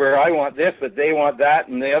trades where I want this, but they want that,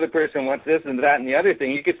 and the other person wants this and that and the other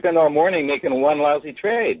thing, you could spend all morning making one lousy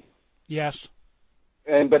trade. Yes.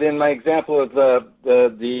 But in my example of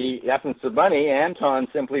the absence of money, Anton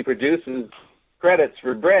simply produces credits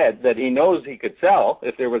for bread that he knows he could sell.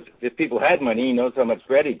 If people had money, he knows how much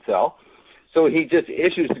bread he'd sell. So he just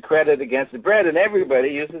issues the credit against the bread, and everybody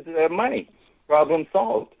uses money. Problem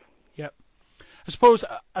solved. Yep.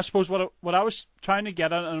 I suppose what I was trying to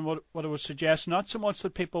get at, and what I would suggest, not so much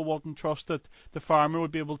that people wouldn't trust that the farmer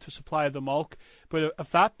would be able to supply the milk, but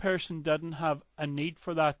if that person didn't have a need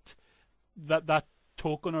for that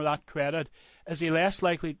token or that credit, is he less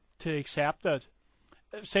likely to accept it?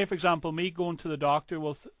 Say, for example, me going to the doctor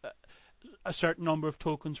with a certain number of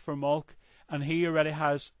tokens for milk, and he already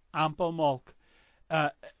has ample milk.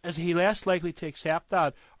 Is he less likely to accept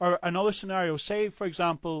that? Or another scenario, say, for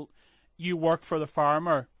example, you work for the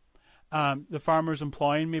farmer. The farmer's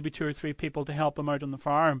employing maybe 2 or 3 people to help him out on the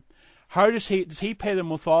farm. How does he pay them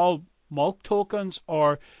with all milk tokens,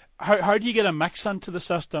 or how do you get a mix into the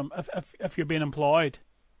system if you're being employed?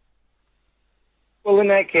 Well, in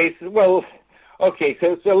that case, okay,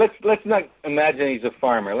 so let's not imagine he's a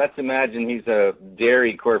farmer. Let's imagine he's a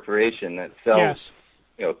dairy corporation that sells, yes,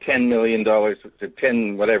 $10 million to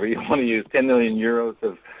 10 whatever you want to use, 10 million euros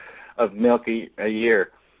of milk a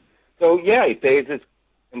year. So yeah, he pays his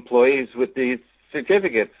employees with these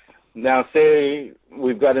certificates. Now, say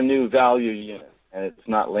we've got a new value unit, and it's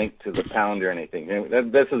not linked to the pound or anything.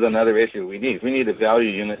 This is another issue we need. We need a value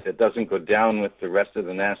unit that doesn't go down with the rest of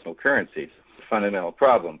the national currencies. It's a fundamental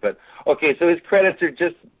problem. But, okay, so his credits are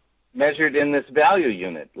just measured in this value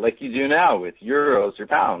unit, like you do now with euros or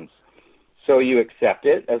pounds. So you accept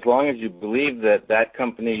it as long as you believe that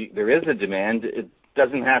company, there is a demand. It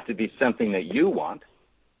doesn't have to be something that you want.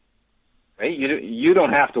 Right? You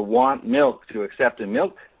don't have to want milk to accept a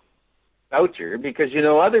milk voucher because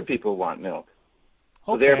other people want milk.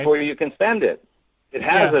 So okay, therefore you can spend it. It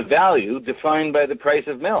has a value defined by the price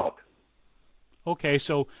of milk. Okay,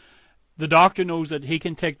 so the doctor knows that he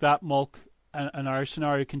can take that milk, in our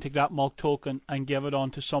scenario, can take that milk token and give it on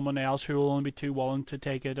to someone else who will only be too willing to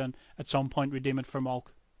take it and at some point redeem it for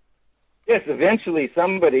milk. Yes, eventually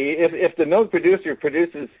somebody, if the milk producer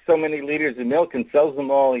produces so many liters of milk and sells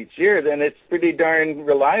them all each year, then it's pretty darn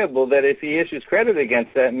reliable that if he issues credit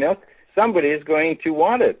against that milk, somebody is going to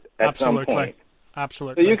want it at some point.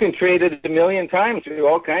 Absolutely. So you can trade it 1 million times through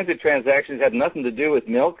all kinds of transactions that have nothing to do with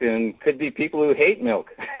milk, and could be people who hate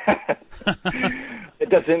milk. It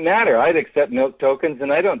doesn't matter. I'd accept milk tokens,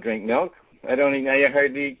 and I don't drink milk. I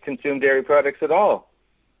hardly consume dairy products at all.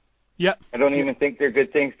 Yeah. I don't even think they're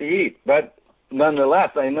good things to eat. But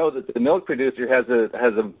nonetheless, I know that the milk producer has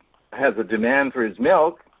a demand for his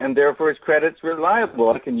milk, and therefore his credit's reliable.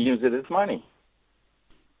 I can use it as money.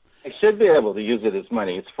 I should be able to use it as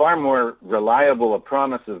money. It's far more reliable a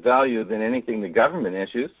promise of value than anything the government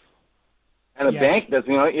issues. And a bank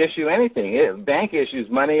doesn't issue anything. A bank issues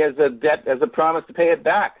money as a debt, as a promise to pay it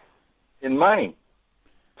back in money.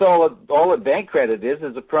 So all a bank credit is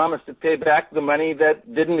a promise to pay back the money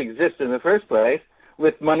that didn't exist in the first place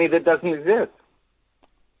with money that doesn't exist.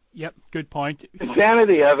 Yep, good point. The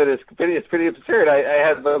insanity of it is pretty absurd. I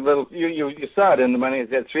had a little, you saw it in The Money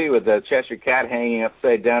is at 3 with the Cheshire Cat hanging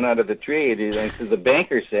upside down out of the tree. The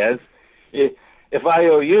banker says, if I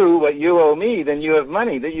owe you what you owe me, then you have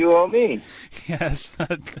money that you owe me. Yes.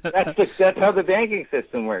 That's how the banking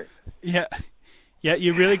system works. Yeah. Yeah,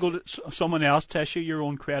 you really go to someone else to issue your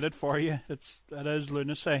own credit for you. That is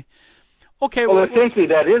lunacy. Okay. Well, essentially,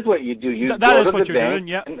 that is what you do. You that go is to what the you're bank, doing,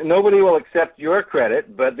 yeah. and nobody will accept your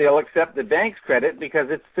credit, but they'll accept the bank's credit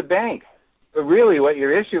because it's the bank. But really, what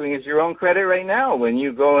you're issuing is your own credit right now. When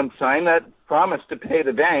you go and sign that promise to pay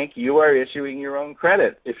the bank, you are issuing your own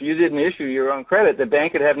credit. If you didn't issue your own credit, the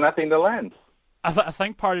bank would have nothing to lend. I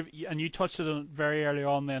think part of, and you touched it on very early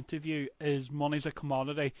on in the interview, is money's a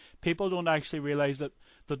commodity. People don't actually realise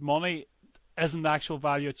that money isn't the actual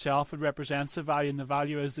value itself. It represents the value, and the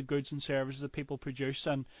value is the goods and services that people produce.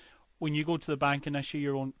 And when you go to the bank and issue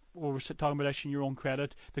your own, or we're talking about issuing your own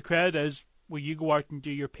credit, the credit is where you go out and do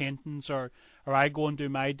your paintings, or I go and do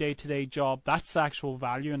my day-to-day job. That's the actual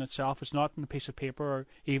value in itself. It's not in a piece of paper or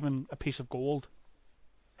even a piece of gold.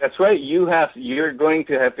 That's right. You're going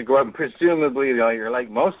to have to go out and presumably, you're like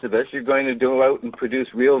most of us, you're going to go out and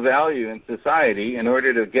produce real value in society in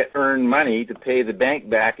order to earn money to pay the bank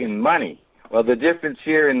back in money. Well, the difference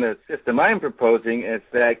here in the system I'm proposing is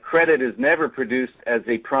that credit is never produced as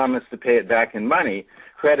a promise to pay it back in money.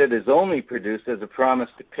 Credit is only produced as a promise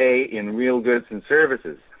to pay in real goods and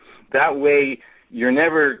services. That way, you're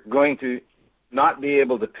never going to not be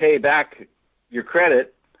able to pay back your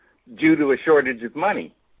credit due to a shortage of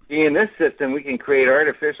money. In this system, we can create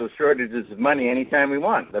artificial shortages of money anytime we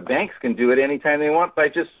want. The banks can do it anytime they want by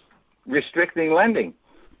just restricting lending.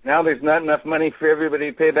 Now there's not enough money for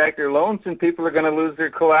everybody to pay back their loans, and people are going to lose their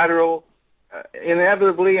collateral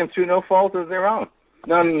inevitably and through no fault of their own.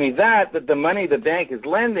 Not only that, but the money the bank is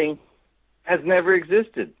lending has never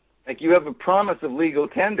existed. Like, you have a promise of legal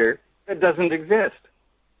tender that doesn't exist.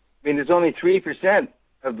 I mean, there's only 3%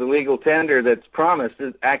 of the legal tender that's promised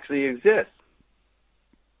that actually exists.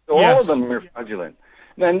 So Yes. all of them are fraudulent.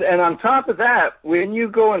 And on top of that, when you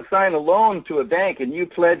go and sign a loan to a bank and you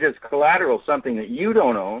pledge as collateral something that you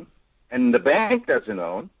don't own and the bank doesn't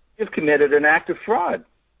own, you've committed an act of fraud.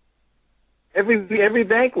 Every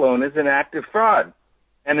bank loan is an act of fraud.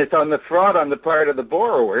 And it's on the fraud on the part of the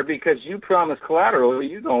borrower because you promise collateral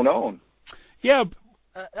you don't own. Yeah,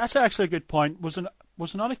 that's actually a good point. Was there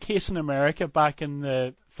not a case in America back in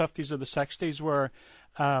the 50s or the 60s where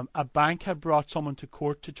a bank had brought someone to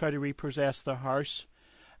court to try to repossess their house,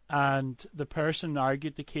 and the person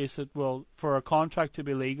argued the case that, well, for a contract to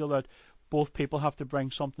be legal, that both people have to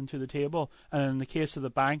bring something to the table, and in the case of the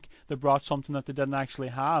bank, they brought something that they didn't actually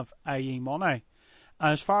have, i.e. money.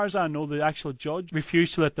 And as far as I know, the actual judge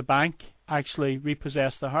refused to let the bank actually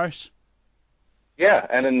repossess the house. Yeah,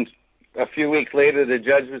 and then a few weeks later, the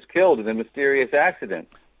judge was killed in a mysterious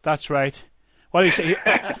accident. That's right. Well,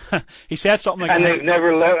 he said something like and that. they've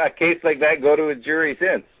never let a case like that go to a jury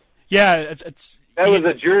since. Yeah, that was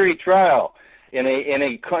a jury trial in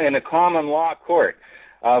a common law court.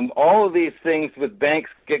 All of these things with banks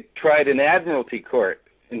get tried in admiralty court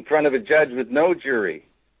in front of a judge with no jury.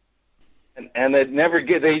 And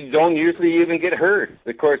they don't usually even get heard.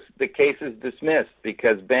 Of course, the case is dismissed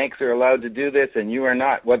because banks are allowed to do this and you are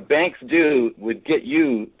not. What banks do would get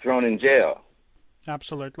you thrown in jail.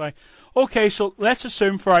 Absolutely. Okay, so let's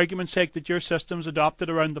assume for argument's sake that your system's adopted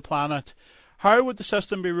around the planet. How would the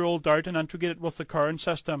system be rolled out and integrated with the current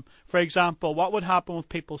system? For example, what would happen with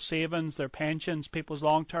people's savings, their pensions, people's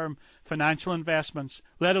long-term financial investments,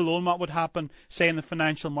 let alone what would happen, say, in the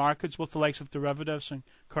financial markets with the likes of derivatives and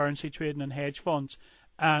currency trading and hedge funds?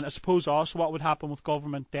 And I suppose also what would happen with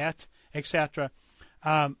government debt, etc.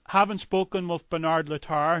 Having spoken with Bernard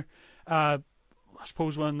Littauer, I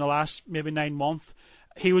suppose in the last maybe 9 months,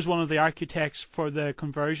 he was one of the architects for the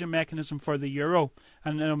conversion mechanism for the euro.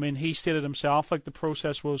 And I mean, he stated himself like the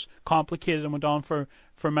process was complicated and went on for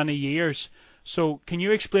many years. So can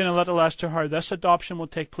you explain a little as to how this adoption will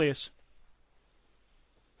take place?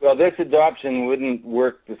 Well, this adoption wouldn't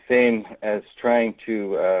work the same as trying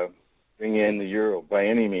to bring in the euro by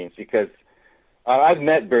any means, because I've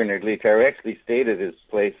met Bernard Littauer. I actually stayed at his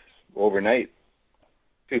place overnight,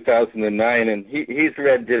 2009, and he's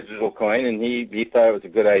read Digital Coin, and he thought it was a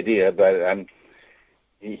good idea, but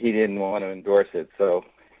he didn't want to endorse it. So,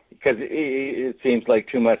 because it seems like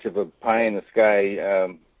too much of a pie in the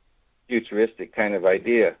sky, futuristic kind of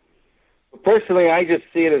idea. But personally, I just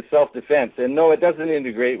see it as self-defense, and no, it doesn't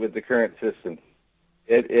integrate with the current system.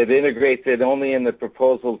 It integrates it only in the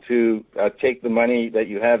proposal to take the money that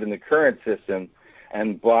you have in the current system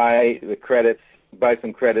and buy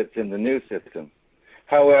some credits in the new system.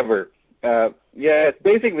 However, it's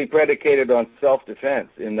basically predicated on self-defense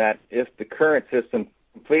in that if the current system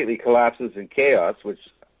completely collapses in chaos, which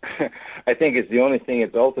I think is the only thing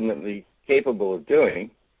it's ultimately capable of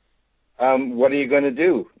doing, what are you going to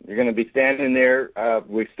do? You're going to be standing there.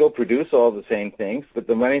 We still produce all the same things, but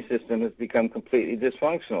the money system has become completely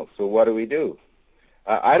dysfunctional. So what do we do?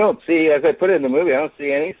 I don't see, as I put it in the movie, I don't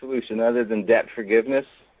see any solution other than debt forgiveness.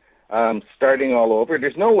 Starting all over.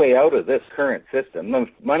 There's no way out of this current system.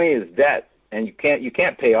 Money is debt, and you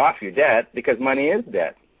can't pay off your debt because money is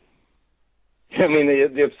debt. I mean,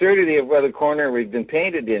 the absurdity of where the corner we've been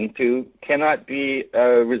painted into cannot be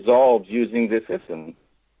resolved using this system.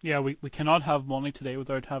 Yeah, we cannot have money today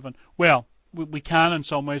without having... Well, we can in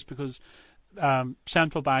some ways because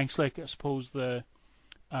central banks, like I suppose the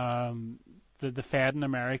Fed in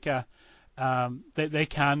America, they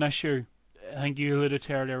can issue... I think you alluded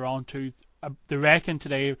to earlier on to, they reckon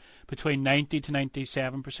today between 90 to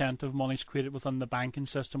 97% of money is created within the banking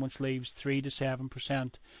system, which leaves 3 to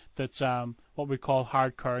 7% that's what we call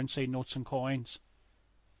hard currency, notes and coins.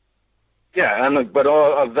 Yeah, but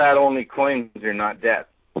all of that, only coins are not debt.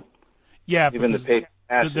 Yeah, even the paper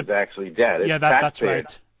cash is actually debt. Yeah, that's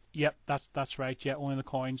right. Yep, that's right. Yeah, only the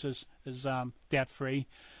coins is debt free.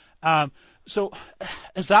 So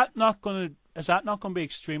is that not going to be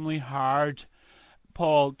extremely hard,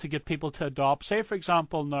 Paul, to get people to adopt? Say, for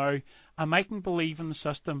example, now, I mightn't believe in the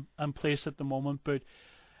system in place at the moment, but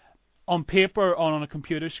on paper, on a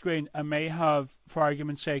computer screen, I may have, for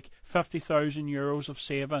argument's sake, 50,000 euros of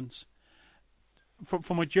savings.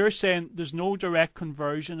 From what you're saying, there's no direct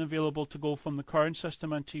conversion available to go from the current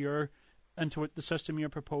system into your into the system you're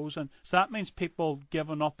proposing. So that means people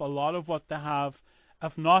giving up a lot of what they have,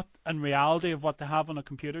 if not in reality of what they have on a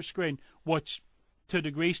computer screen, which to a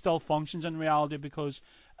degree still functions in reality, because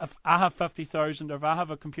if I have 50,000, or if I have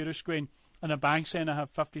a computer screen in a bank saying I have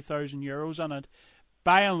 50,000 euros on it,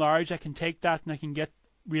 by and large I can take that and I can get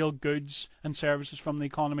real goods and services from the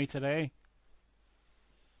economy today.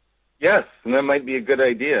 Yes, and that might be a good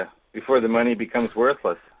idea before the money becomes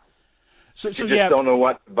worthless. So You just yeah, don't know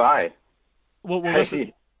what to buy. well this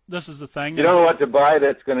is the thing. You don't know what to buy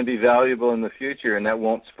that's going to be valuable in the future, and that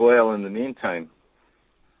won't spoil in the meantime.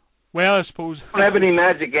 Well, I suppose I don't have any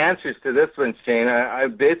magic answers to this one, Shane. I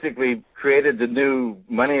basically created the new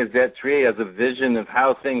Money is Debt Free as a vision of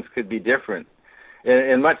how things could be different.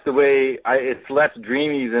 In much the way, it's less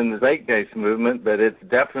dreamy than the Zeitgeist movement, but it's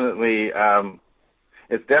definitely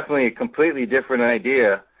a completely different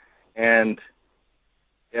idea. And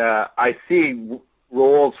I see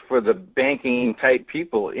roles for the banking type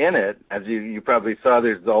people in it. As you probably saw,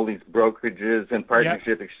 there's all these brokerages and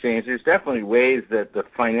partnership exchanges. There's definitely ways that the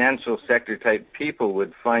financial sector type people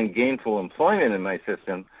would find gainful employment in my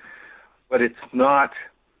system, but it's not.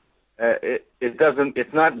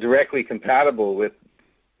 It's not directly compatible with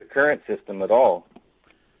the current system at all.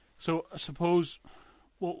 So I suppose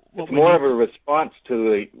it's more of a response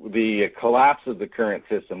to the collapse of the current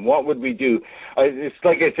system. What would we do? It's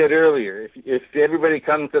like I said earlier, if everybody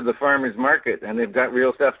comes to the farmer's market and they've got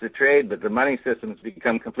real stuff to trade, but the money system's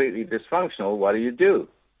become completely dysfunctional, what do?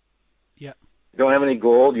 Yeah. You don't have any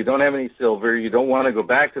gold, you don't have any silver, you don't want to go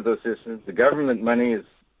back to those systems. The government money is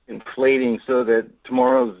inflating so that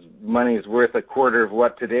tomorrow's money is worth a quarter of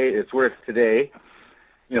what it's worth today.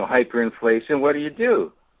 Hyperinflation. What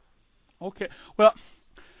do? Okay. Well,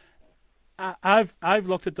 I've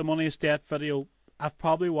looked at the Money is Debt video. I've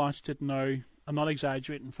probably watched it now, I'm not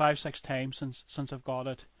exaggerating, 5-6 times since I've got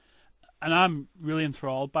it. And I'm really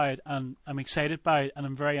enthralled by it, and I'm excited by it, and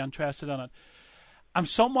I'm very interested in it. I'm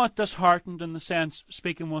somewhat disheartened in the sense,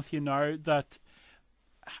 speaking with you now, that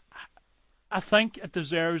I think it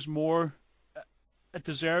deserves more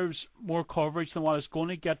coverage than what it's going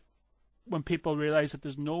to get when people realise that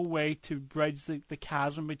there's no way to bridge the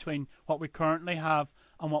chasm between what we currently have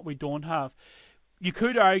and what we don't have. You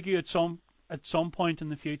could argue at some point in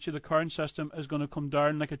the future the current system is going to come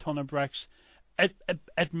down like a ton of bricks.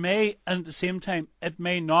 It may, and at the same time it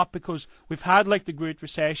may not, because we've had like the Great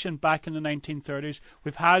Recession back in the 1930s.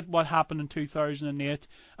 We've had what happened in 2008,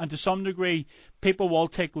 and to some degree people will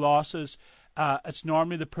take losses. It's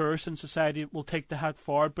normally the poorest in society will take the hit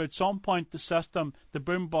forward, but at some point the system, the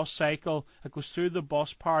boom-bust cycle, it goes through the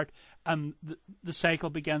bust part and the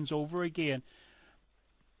cycle begins over again.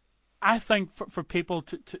 I think for people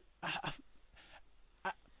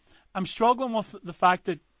I'm struggling with the fact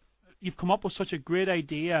that you've come up with such a great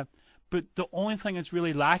idea, but the only thing that's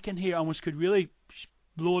really lacking here, and which could really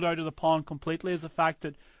blow it out of the pond completely, is the fact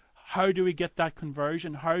that how do we get that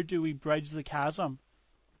conversion? How do we bridge the chasm?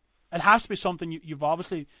 It has to be something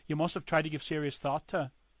you must have tried to give serious thought to.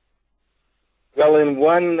 Well, in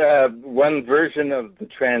one version of the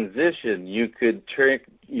transition, you could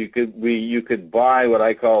buy what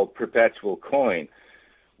I call perpetual coin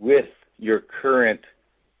with your current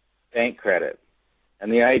bank credit, and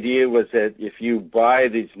the idea was that if you buy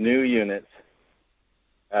these new units,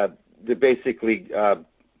 they're basically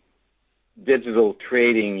digital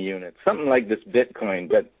trading units, something like this Bitcoin,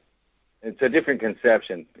 but it's a different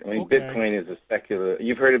conception. I mean, okay. Bitcoin is a speculative.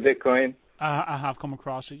 You've heard of Bitcoin? I have come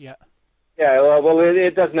across it, yeah. Yeah, well,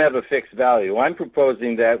 it doesn't have a fixed value. I'm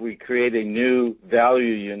proposing that we create a new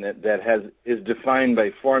value unit that is defined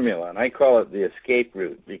by formula, and I call it the escape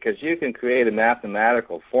route, because you can create a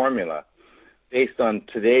mathematical formula based on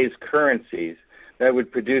today's currencies that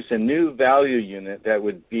would produce a new value unit that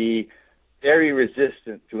would be very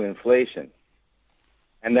resistant to inflation.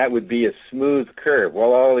 And that would be a smooth curve.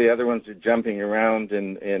 While all the other ones are jumping around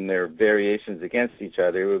in their variations against each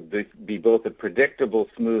other, it would be both a predictable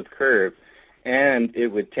smooth curve, and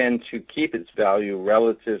it would tend to keep its value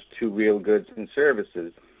relative to real goods and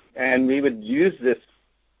services. And we would use this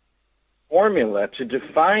formula to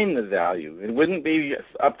define the value. It wouldn't be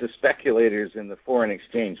up to speculators in the foreign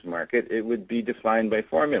exchange market. It would be defined by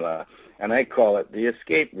formula, and I call it the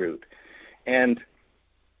escape route. And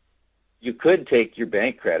you could take your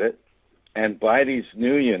bank credit and buy these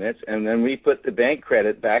new units, and then we put the bank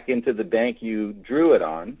credit back into the bank you drew it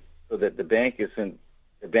on, so that the bank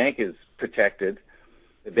is protected,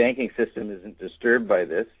 the banking system isn't disturbed by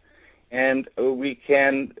this, and we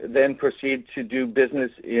can then proceed to do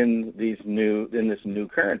business in this new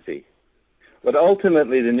currency. But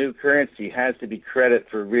ultimately, the new currency has to be credit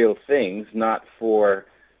for real things, not for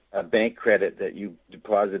a bank credit that you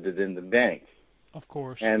deposited in the bank. Of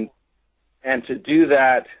course. And to do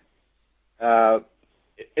that,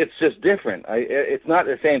 it's just different. It's not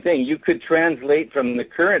the same thing. You could translate from the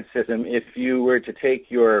current system if you were to take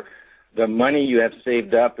the money you have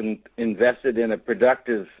saved up and invested in a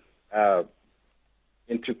productive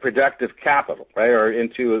into productive capital, right, or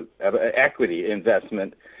into equity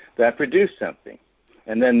investment that produced something,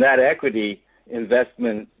 and then that equity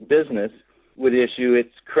investment business would issue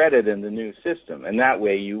its credit in the new system, and that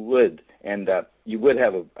way you would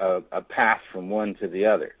have a path from one to the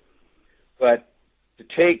other. But to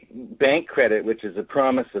take bank credit, which is a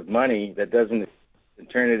promise of money that doesn't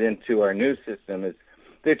turn it into our new system,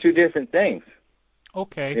 they're two different things.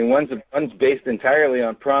 Okay. I mean, one's based entirely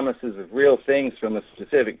on promises of real things from a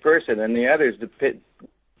specific person, and the other's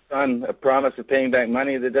on a promise of paying back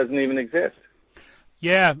money that doesn't even exist.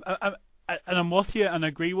 Yeah, and I'm with you and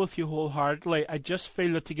agree with you wholeheartedly. I just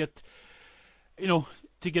feel that to get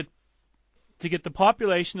the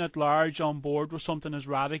population at large on board with something as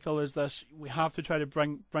radical as this, we have to try to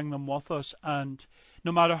bring them with us. And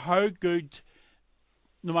no matter how good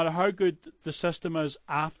the system is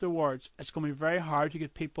afterwards, it's going to be very hard to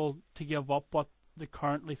get people to give up what they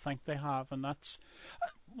currently think they have. And that's.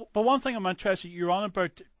 But one thing I'm interested, you're on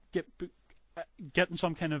about getting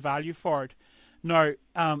some kind of value for it. Now,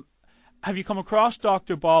 have you come across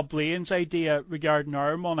Dr. Bob Blaine's idea regarding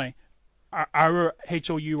our money, our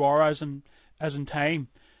HOUR as in time?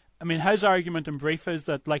 I mean, his argument in brief is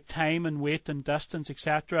that like time and weight and distance,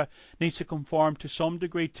 etc., needs to conform to some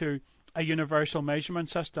degree to a universal measurement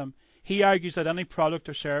system. He argues that any product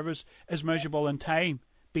or service is measurable in time,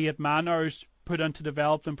 be it man hours put in to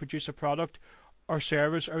develop and produce a product or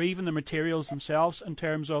service, or even the materials themselves in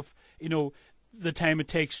terms of, the time it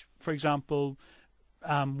takes, for example,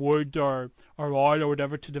 wood or oil or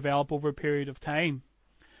whatever to develop over a period of time.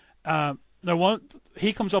 Now,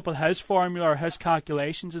 he comes up with his formula or his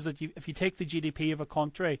calculations is that if you take the GDP of a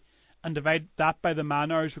country and divide that by the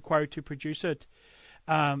man hours required to produce it,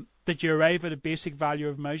 that you arrive at a basic value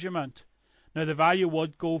of measurement. Now, the value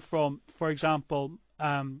would go from, for example,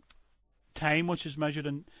 time, which is measured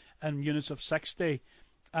in units of 60,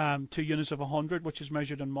 to units of 100, which is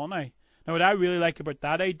measured in money. Now, what I really like about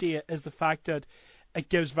that idea is the fact that it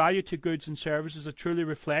gives value to goods and services that truly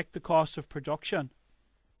reflect the cost of production.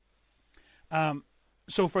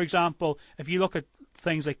 So, for example, if you look at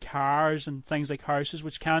things like cars and things like houses,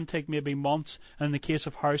 which can take maybe months, and in the case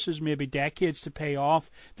of houses, maybe decades to pay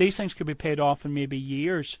off, these things could be paid off in maybe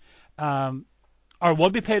years, or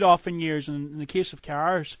would be paid off in years, and in the case of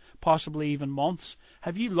cars, possibly even months.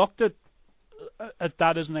 Have you looked at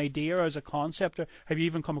that as an idea or as a concept, or have you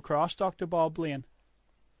even come across Dr. Bob Blaine?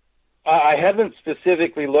 I haven't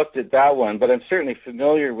specifically looked at that one, but I'm certainly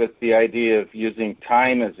familiar with the idea of using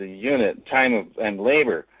time as a unit, and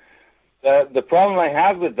labor. The problem I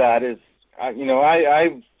have with that is,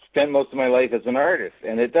 I've spent most of my life as an artist,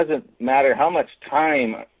 and it doesn't matter how much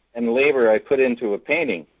time and labor I put into a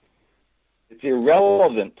painting. It's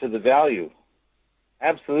irrelevant to the value.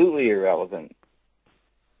 Absolutely irrelevant.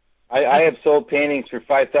 I have sold paintings for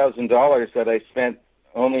 $5,000 that I spent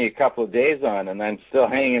only a couple of days on, and I'm still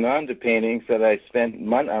hanging on to paintings that I spent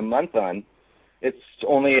a month on. It's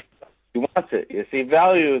only if he wants it. You see,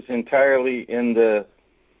 value is entirely in the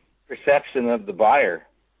perception of the buyer.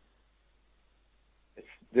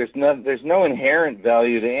 There's no inherent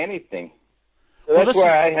value to anything. So that's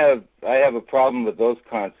why I have a problem with those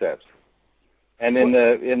concepts. And in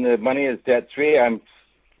the money is debt free, I'm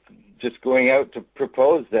just going out to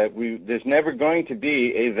propose that there's never going to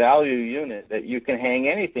be a value unit that you can hang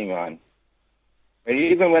anything on. And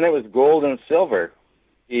even when it was gold and silver,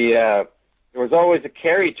 there was always a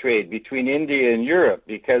carry trade between India and Europe,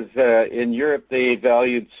 because in Europe they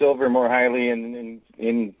valued silver more highly, and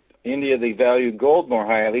in India they valued gold more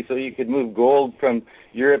highly. So you could move gold from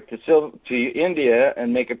Europe to India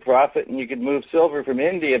and make a profit, and you could move silver from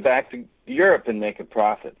India back to Europe and make a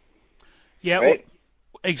profit. Yeah, right?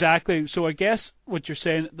 Well, exactly. So I guess what you're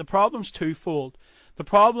saying, the problem's twofold. The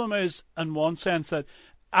problem is, in one sense, that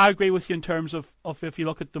I agree with you in terms of if you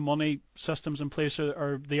look at the money systems in place,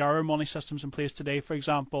 or the hour money systems in place today, for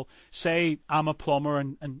example, say I'm a plumber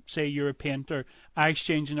and say you're a painter, I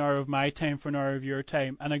exchange an hour of my time for an hour of your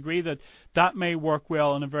time, and I agree that may work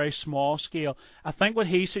well on a very small scale. I think what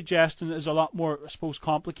he's suggesting is a lot more, I suppose,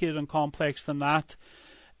 complicated and complex than that.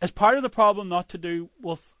 Is part of the problem not to do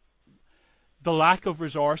with the lack of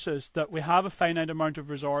resources, that we have a finite amount of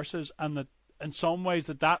resources, and that in some ways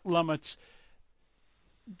that limits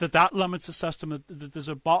the system, that there's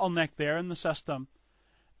a bottleneck there in the system.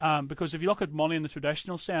 Because if you look at money in the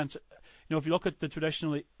traditional sense, if you look at the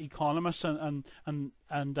traditional economists and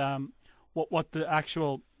what the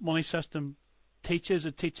actual money system teaches,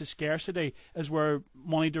 it teaches scarcity is where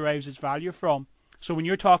money derives its value from. So when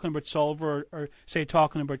you're talking about silver or say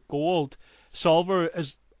talking about gold, silver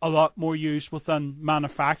is a lot more used within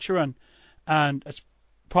manufacturing, and it's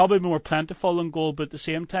probably more plentiful than gold, but at the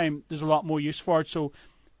same time there's a lot more use for it. So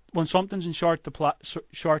when something's in short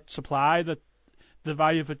supply, that the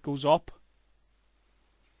value of it goes up.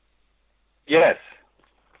 Yes.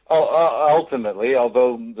 Ultimately,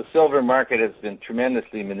 although the silver market has been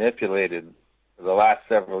tremendously manipulated for the last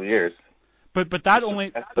several years. But that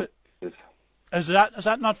only... Is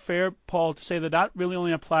that not fair, Paul, to say that really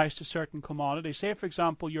only applies to certain commodities? Say, for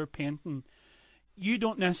example, you're painting. You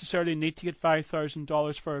don't necessarily need to get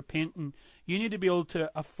 $5,000 for a painting. You need to be able to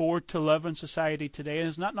afford to live in society today. And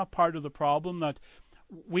is that not part of the problem, that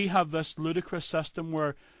we have this ludicrous system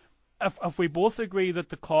where if we both agree that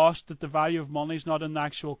the value of money is not in the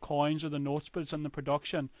actual coins or the notes, but it's in the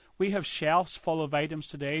production, we have shelves full of items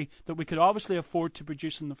today that we could obviously afford to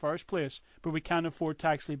produce in the first place, but we can't afford to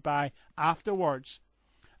actually buy afterwards.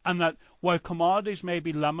 And that while commodities may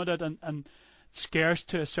be limited and scarce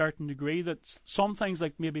to a certain degree, that some things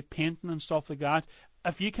like maybe painting and stuff like that,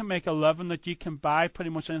 if you can make a living that you can buy pretty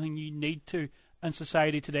much anything you need to in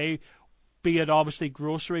society today, be it obviously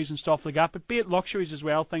groceries and stuff like that, but be it luxuries as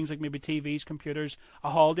well, things like maybe TVs, computers, a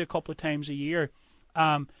holiday a couple of times a year,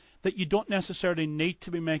 that you don't necessarily need to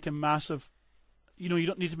be making massive, you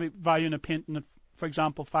don't need to be valuing a painting at, for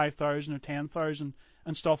example, 5,000 or 10,000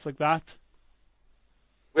 and stuff like that.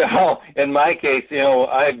 Well, in my case,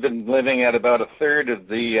 I've been living at about a third of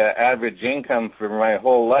the average income for my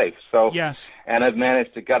whole life. So, yes, and I've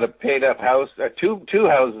managed to got a paid-up house, two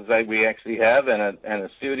houses we actually have, and a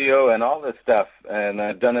studio, and all this stuff. And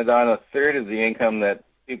I've done it on a third of the income that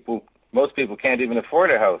most people can't even afford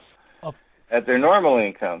a house at their normal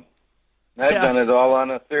income. And I've done it all on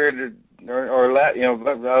a third or less,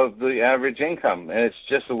 of the average income. And it's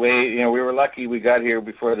just the way, we were lucky we got here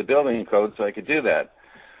before the building code, so I could do that.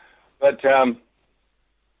 But the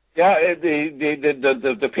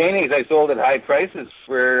paintings I sold at high prices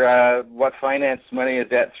were what finance money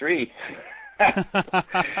is at 3.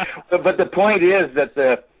 But the point is that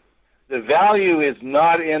the value is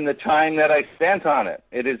not in the time that I spent on it.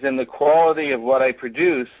 It is in the quality of what I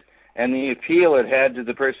produce and the appeal it had to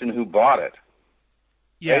the person who bought it.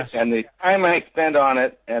 Yes. Right? And the time I spent on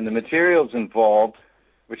it and the materials involved,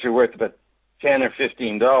 which are worth about $10 or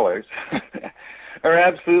 $15. Are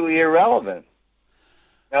absolutely irrelevant.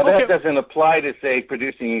 Now, that doesn't apply to, say,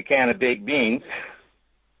 producing a can of baked beans.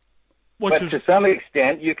 But to some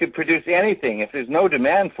extent, you could produce anything. If there's no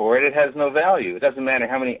demand for it, it has no value. It doesn't matter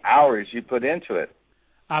how many hours you put into it.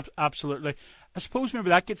 Absolutely. I suppose maybe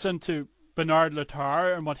that gets into Bernard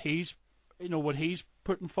Latour and what he's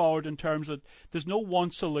putting forward in terms of there's no one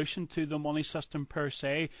solution to the money system per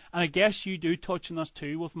se. And I guess you do touch on this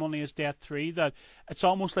too with Money is Debt 3, that it's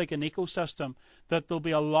almost like an ecosystem, that there'll be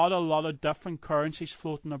a lot of different currencies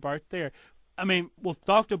floating about there. I mean, with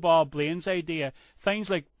Dr. Bob Blaine's idea, things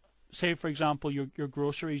like, say, for example, your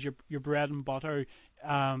groceries, your bread and butter,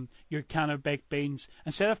 your can of baked beans,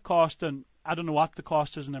 instead of costing, I don't know what the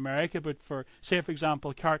cost is in America, but for, say, for example,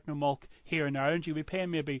 a carton of milk here in Ireland, you'll be paying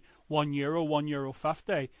maybe €1,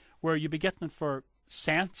 €1.50, where you'll be getting it for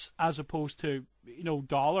cents as opposed to,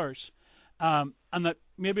 dollars. And that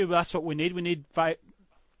maybe that's what we need. We need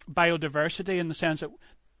biodiversity in the sense that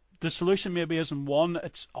the solution maybe isn't one,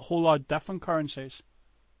 it's a whole lot of different currencies.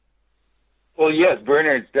 Well, yes,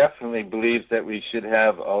 Bernard definitely believes that we should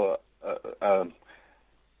have a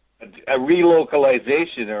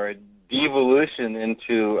relocalization or a devolution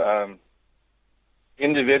into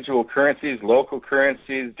individual currencies, local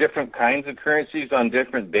currencies, different kinds of currencies on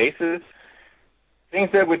different bases,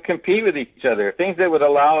 things that would compete with each other, things that would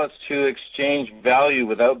allow us to exchange value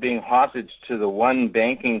without being hostage to the one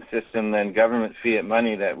banking system and government fiat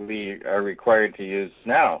money that we are required to use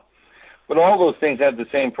now. But all those things have the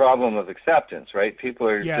same problem of acceptance, right? People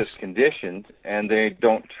are just conditioned, and they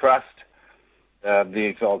don't trust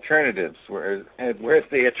these alternatives, whereas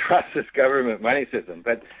they trust this government money system.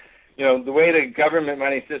 But, the way the government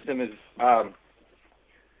money system is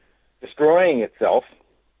destroying itself,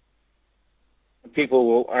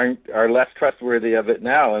 people are less trustworthy of it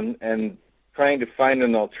now and trying to find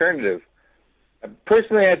an alternative.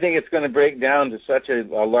 Personally, I think it's going to break down to such a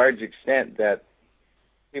large extent that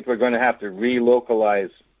people are going to have to relocalize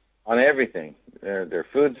on everything, their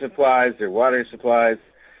food supplies, their water supplies,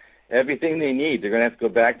 everything they need. They're going to have to go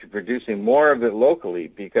back to producing more of it locally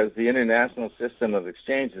because the international system of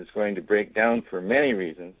exchange is going to break down for many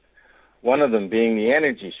reasons. One of them being the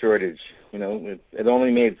energy shortage. You know, it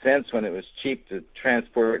only made sense when it was cheap to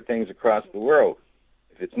transport things across the world.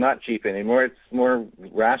 If it's not cheap anymore, it's more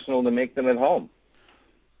rational to make them at home.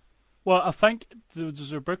 Well, I think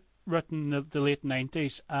there's a book written in the late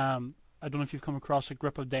 90s. I don't know if you've come across A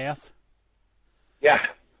Grip of Death. Yeah.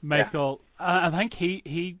 Michael, I think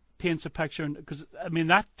he paints a picture, because, I mean,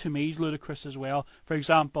 that to me is ludicrous as well. For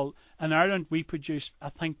example, in Ireland, we produce, I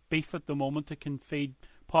think, beef at the moment that can feed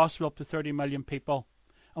possibly up to 30 million people,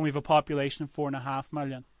 and we have a population of 4.5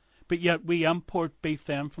 million. But yet we import beef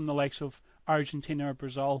then from the likes of Argentina or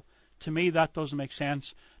Brazil. To me, that doesn't make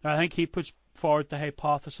sense. Now, I think he puts forward the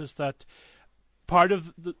hypothesis that part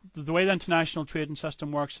of the way the international trading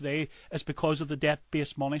system works today is because of the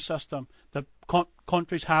debt-based money system. The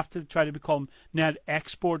countries have to try to become net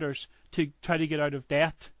exporters to try to get out of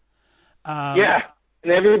debt. Yeah,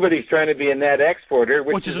 and everybody's trying to be a net exporter,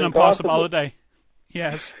 which is an impossible. impossibility.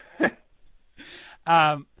 Yes.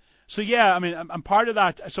 So yeah, I mean, I'm part of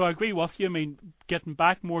that. So I agree with you. I mean, getting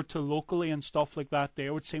back more to locally and stuff like that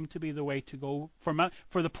there would seem to be the way to go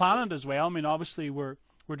for the planet as well. I mean, obviously we're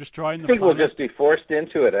destroying the planet. I think we'll just be forced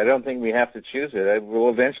into it. I don't think we have to choose it. We'll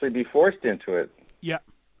eventually be forced into it. Yeah,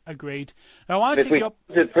 agreed. Now, I want to take you up.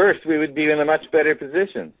 If we chose it first, we would be in a much better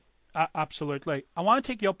position. Absolutely. I want to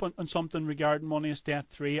take you up on something regarding Money is Debt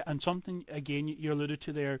 3, and something, again, you alluded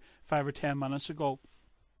to there 5 or 10 minutes ago.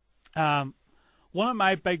 One of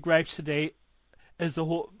my big gripes today is the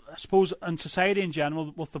whole, I suppose, in society in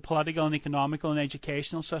general, with the political and economical and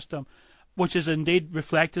educational system, which is indeed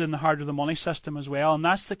reflected in the heart of the money system as well, and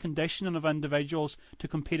that's the conditioning of individuals to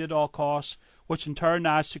compete at all costs, which in turn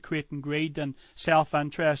adds to creating greed and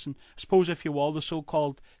self-interest, and I suppose, if you will, the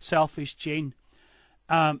so-called selfish gene.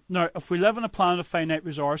 Now, if we live on a planet of finite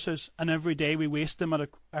resources, and every day we waste them at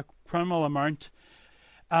a criminal amount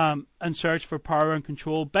in search for power and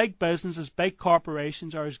control, big businesses, big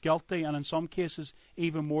corporations are as guilty, and in some cases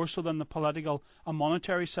even more so, than the political and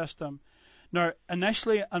monetary system. Now,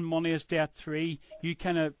 initially in Money is Debt 3, you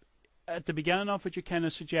kind of, at the beginning of it, you're kind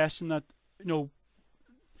of suggesting that, you know,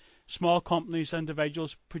 small companies,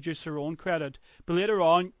 individuals produce their own credit. But later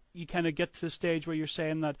on, you kind of get to the stage where you're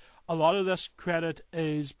saying that a lot of this credit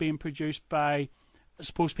is being produced by, I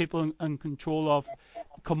suppose, people in control of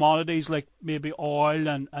commodities like maybe oil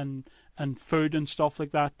and food and stuff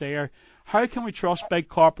like that there. How can we trust big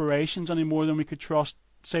corporations any more than we could trust,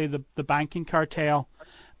 say, the banking cartel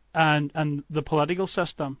and the political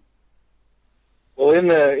system? Well, in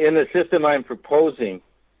the system I'm proposing,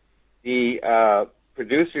 the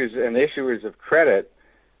producers and issuers of credit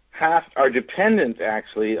are dependent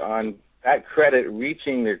actually on that credit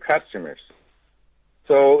reaching their customers.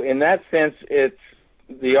 So in that sense, it's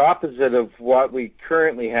the opposite of what we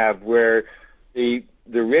currently have, where the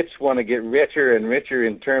rich want to get richer and richer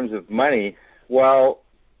in terms of money while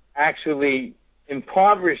actually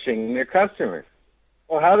impoverishing their customers.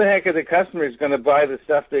 Well, how the heck are the customers going to buy the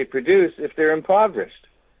stuff they produce if they're impoverished?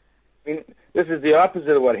 I mean, this is the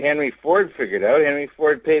opposite of what Henry Ford figured out. Henry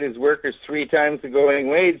Ford paid his workers 3 times the going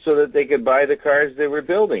wage so that they could buy the cars they were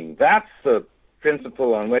building. That's the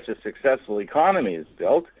principle on which a successful economy is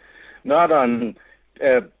built, not on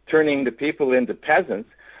turning the people into peasants.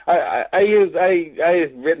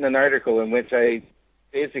 I've written an article in which I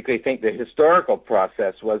basically think the historical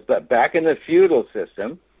process was that back in the feudal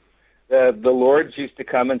system, the lords used to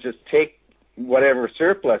come and just take whatever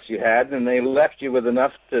surplus you had, and they left you with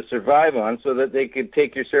enough to survive on so that they could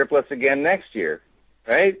take your surplus again next year,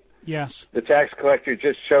 right? Yes. The tax collector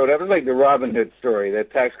just showed up. It's like the Robin Hood story. The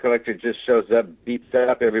tax collector just shows up, beats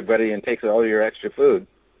up everybody, and takes all your extra food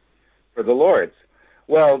for the lords.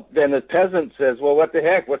 Well, then the peasant says, well, what the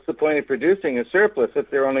heck? What's the point of producing a surplus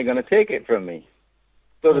if they're only going to take it from me?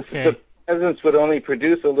 So the peasants would only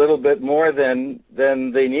produce a little bit more than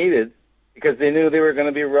they needed, because they knew they were going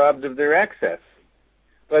to be robbed of their excess.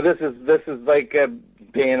 But this is like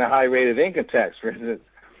paying a high rate of income tax, for instance.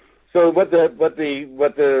 So what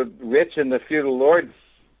the rich and the feudal lords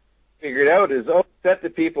figured out is, set the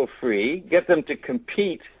people free, get them to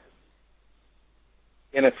compete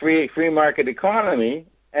in a free market economy,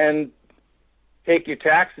 and take your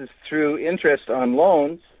taxes through interest on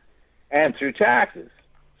loans and through taxes,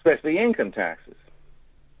 especially income taxes.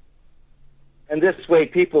 And this way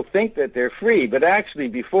people think that they're free, but actually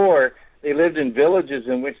before, they lived in villages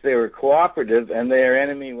in which they were cooperative, and their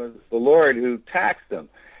enemy was the lord who taxed them.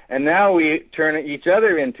 And now we turn each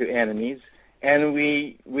other into enemies, and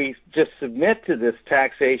we just submit to this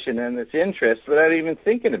taxation and this interest without even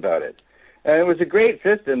thinking about it. And it was a great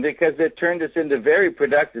system because it turned us into very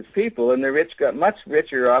productive people, and the rich got much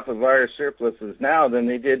richer off of our surpluses now than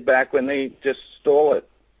they did back when they just stole it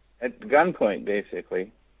at gunpoint,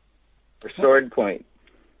 basically, or sword point.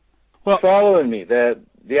 Well, following me, the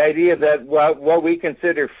idea that what we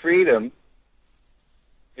consider freedom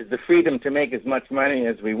is the freedom to make as much money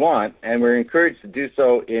as we want, and we're encouraged to do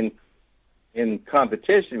so in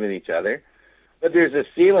competition with each other. But there's a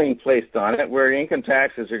ceiling placed on it where income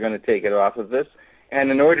taxes are going to take it off of us, and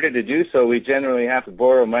in order to do so, we generally have to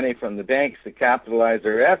borrow money from the banks to capitalize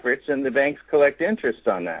our efforts, and the banks collect interest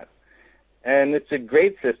on that. And it's a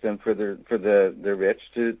great system for the rich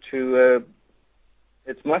to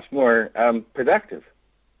it's much more productive.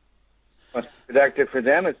 Much productive for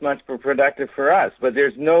them, it's much more productive for us. But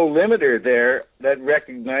there's no limiter there that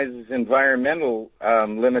recognizes environmental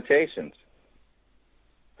limitations.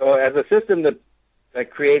 So as a system that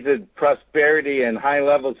created prosperity and high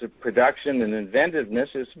levels of production and inventiveness,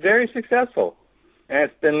 it's very successful. And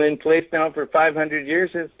it's been in place now for 500 years,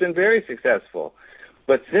 and it's been very successful.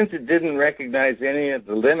 But since it didn't recognize any of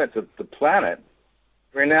the limits of the planet,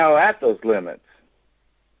 we're now at those limits.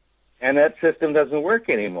 And that system doesn't work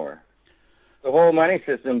anymore. The whole money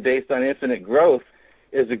system based on infinite growth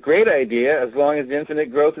is a great idea as long as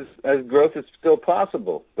infinite growth is still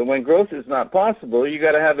possible. But when growth is not possible, you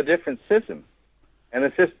got to have a different system. And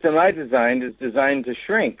the system I designed is designed to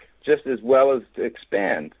shrink just as well as to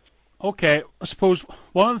expand. Okay, I suppose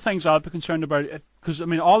one of the things I'd be concerned about, because I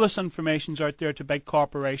mean all this information's out there to big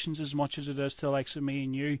corporations as much as it is to the likes of me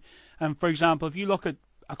and you. And for example, if you look at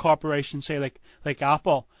a corporation, say like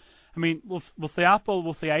Apple, I mean with the Apple,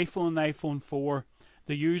 with the iPhone and the iPhone 4,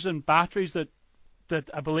 they're using batteries that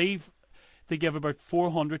I believe they give about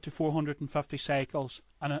 400 to 450 cycles,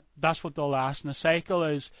 and that's what they'll last. And a cycle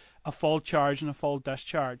is a full charge and a full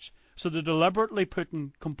discharge. So they're deliberately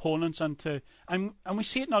putting components into, and we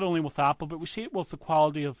see it not only with Apple, but we see it with the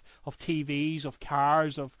quality of TVs, of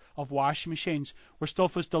cars, of washing machines, where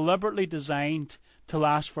stuff is deliberately designed to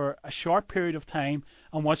last for a short period of time,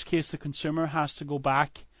 in which case the consumer has to go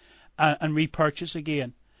back and repurchase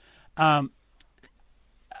again.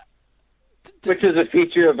 Which is a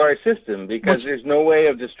feature of our system, because there's no way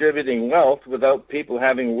of distributing wealth without people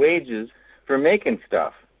having wages for making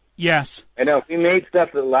stuff. Yes. I know if we made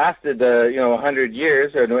stuff that lasted, 100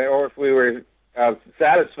 years, or if we were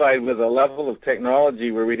satisfied with a level of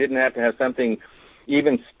technology where we didn't have to have something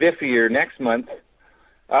even spiffier next month,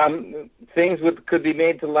 things could be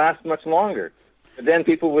made to last much longer. But then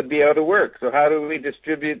people would be out of work. So how do we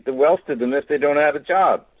distribute the wealth to them if they don't have a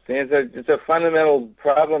job? It's a fundamental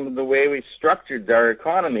problem of the way we structured our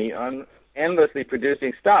economy on endlessly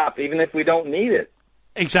producing stuff, even if we don't need it.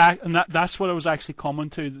 Exactly, and that's what I was actually coming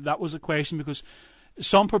to. That was a question, because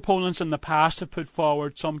some proponents in the past have put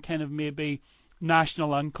forward some kind of maybe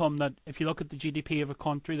national income, that if you look at the GDP of a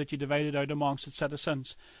country, that you divide it out amongst its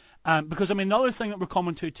citizens. Because, I mean, another thing that we're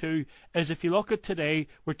coming to too is, if you look at today,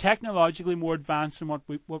 we're technologically more advanced than what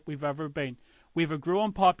we've ever been. We have a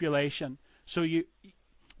growing population. So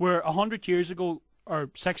where 100 years ago or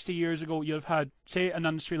 60 years ago, you'd have had, say, an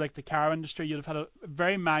industry like the car industry, you'd have had a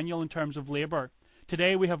very manual in terms of labour.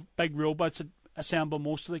 Today we have big robots that assemble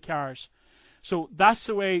most of the cars. So that's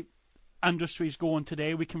the way industry's going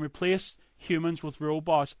today. We can replace humans with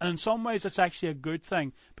robots, and in some ways it's actually a good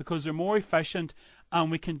thing, because they're more efficient and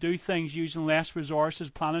we can do things using less resources,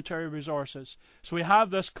 planetary resources. So we have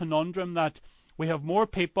this conundrum that we have more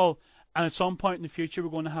people, and at some point in the future we're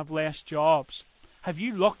going to have less jobs. Have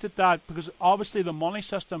you looked at that? Because obviously the money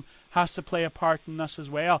system has to play a part in this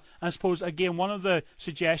as well. And I suppose, again, one of the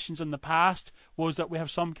suggestions in the past was that we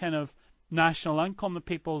have some kind of national income that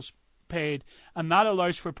people's paid, and that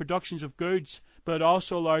allows for productions of goods, but it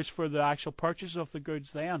also allows for the actual purchase of the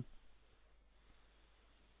goods then.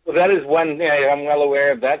 Well, that is one thing. I'm well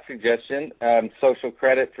aware of that suggestion. Social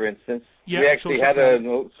credit, for instance. Yeah, we actually had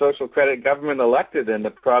a social credit government elected in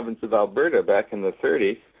the province of Alberta back in the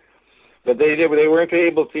 30s. But they weren't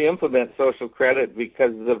able to implement social credit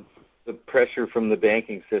because of the pressure from the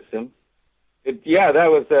banking system.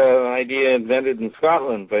 That was an idea invented in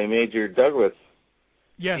Scotland by Major Douglas.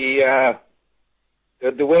 Yes.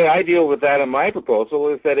 The way I deal with that in my proposal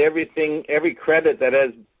is that every credit that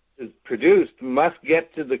is produced must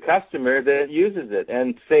get to the customer that uses it.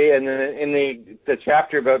 And say in the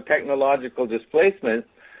chapter about technological displacement,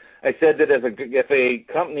 I said that if a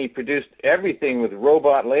company produced everything with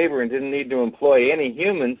robot labor and didn't need to employ any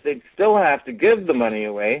humans, they'd still have to give the money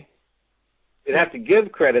away. They'd have to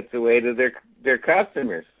give credits away to their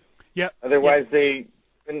customers. Yeah. Otherwise, they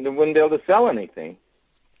wouldn't be able to sell anything.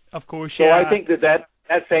 Of course, So I think that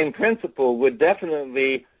same principle would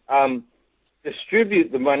definitely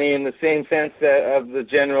distribute the money in the same sense of the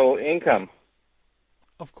general income.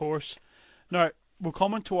 Of course. Now, we're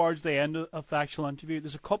coming towards the end of the actual interview.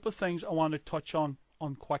 There's a couple of things I want to touch on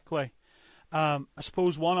quickly. I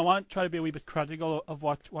suppose one, I want to try to be a wee bit critical of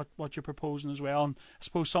what you're proposing as well. And I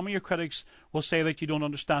suppose some of your critics will say that you don't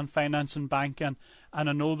understand finance and banking. And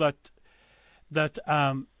I know that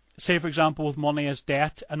say, for example, with money as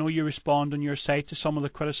debt, I know you respond on your site to some of the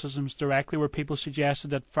criticisms directly, where people suggested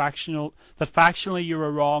that factually you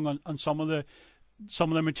were wrong on some of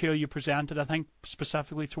the material you presented. I think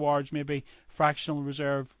specifically towards maybe fractional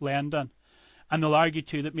reserve lending, and they'll argue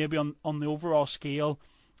too that maybe on the overall scale,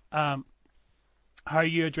 how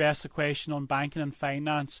you address the question on banking and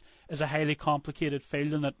finance is a highly complicated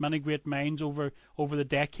field, and that many great minds over the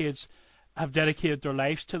decades have dedicated their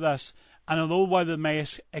lives to this. And although while they may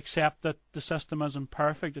accept that the system isn't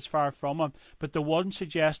perfect, it's far from it, but they wouldn't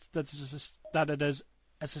suggest that it is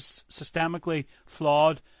as systemically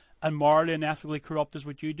flawed and morally and ethically corrupt as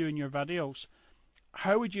what you do in your videos.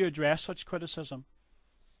 How would you address such criticism?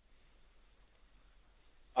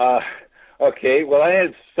 Okay, well, I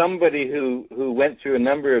had somebody who went through a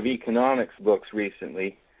number of economics books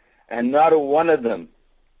recently, and not a one of them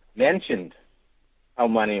mentioned how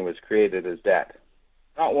money was created as debt.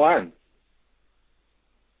 Not one.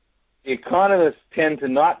 The economists tend to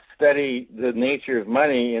not study the nature of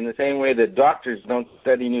money in the same way that doctors don't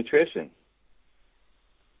study nutrition.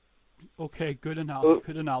 Okay, good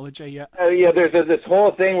analogy, yeah. There's this whole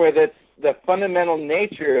thing where the fundamental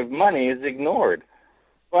nature of money is ignored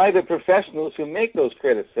by the professionals who make those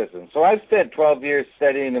criticisms. So I've spent 12 years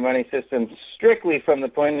studying the money system strictly from the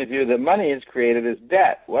point of view that money is created as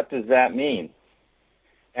debt. What does that mean?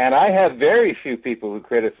 And I have very few people who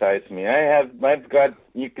criticize me. I've got,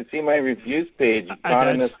 you can see my reviews page,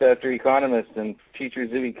 economist after economist and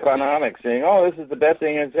teachers of economics saying, oh, this is the best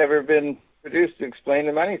thing that's ever been produced to explain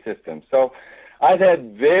the money system. So I've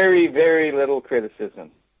had very, very little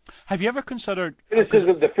criticism. Have you ever considered...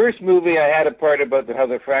 Criticism, the first movie I had a part about how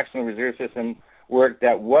the fractional reserve system worked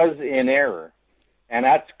that was in error. And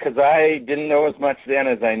that's because I didn't know as much then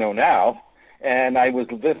as I know now. And I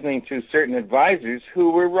was listening to certain advisors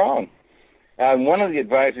who were wrong. One of the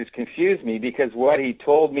advisors confused me because what he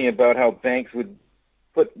told me about how banks would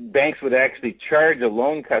actually charge a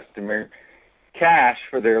loan customer cash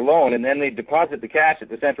for their loan, and then they deposit the cash at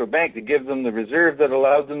the central bank to give them the reserve that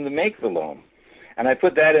allows them to make the loan. And I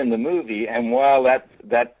put that in the movie, and while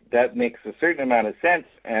that makes a certain amount of sense,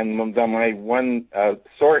 and my one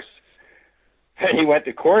source, he went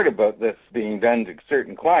to court about this being done to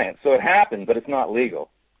certain clients. So it happened, but it's not legal.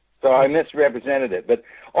 So I misrepresented it. But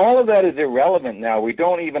all of that is irrelevant now. We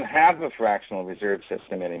don't even have a fractional reserve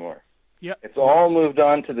system anymore. Yep. It's all moved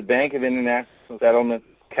on to the Bank of International Settlement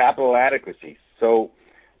capital adequacy. So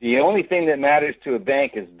the only thing that matters to a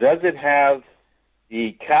bank is, does it have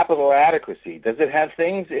the capital adequacy? Does it have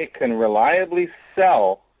things it can reliably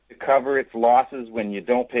sell to cover its losses when you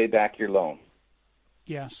don't pay back your loan?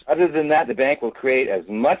 Yes. Other than that, the bank will create as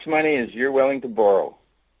much money as you're willing to borrow.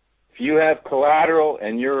 If you have collateral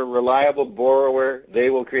and you're a reliable borrower, they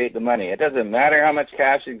will create the money. It doesn't matter how much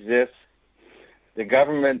cash exists. The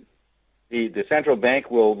government, the central bank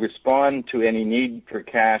will respond to any need for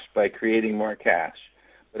cash by creating more cash.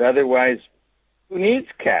 But otherwise, who needs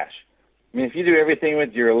cash? I mean, if you do everything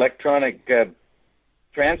with your electronic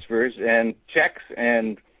transfers and checks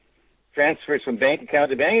and transfers from bank account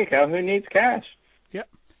to bank account, who needs cash? Yeah,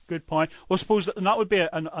 good point. Well, I suppose that would be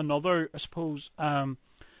another, I suppose bone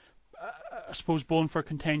for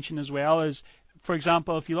contention as well. Is, for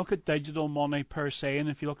example, if you look at digital money per se, and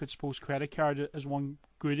if you look at, suppose, credit card as one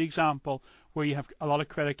good example, where you have a lot of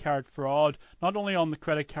credit card fraud, not only on the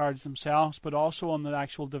credit cards themselves, but also on the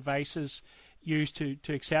actual devices used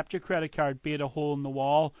to accept your credit card, be it a hole in the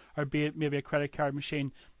wall or be it maybe a credit card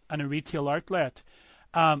machine and a retail outlet.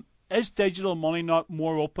 Is digital money not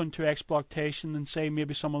more open to exploitation than, say,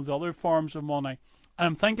 maybe some of the other forms of money? And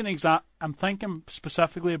I'm thinking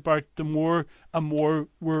specifically about the more and more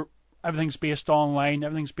where everything's based online,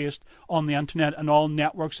 everything's based on the internet, and all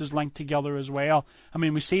networks is linked together as well. I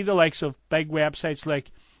mean, we see the likes of big websites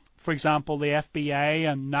like, for example, the FBI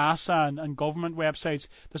and NASA and government websites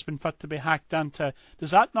that's been fit to be hacked into.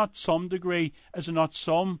 Does that not, some degree, is not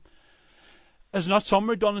some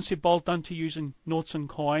redundancy built into using notes and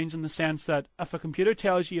coins, in the sense that if a computer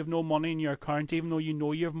tells you have no money in your account, even though you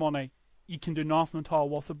know you have money, you can do nothing at all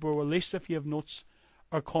with it, but at least if you have notes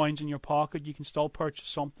or coins in your pocket, you can still purchase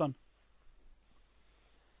something?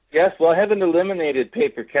 Yes, well, I haven't eliminated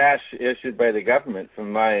paper cash issued by the government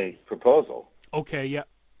from my proposal. Okay, yeah.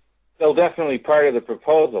 Still definitely part of the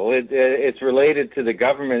proposal. It's related to the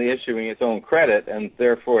government issuing its own credit, and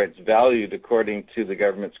therefore it's valued according to the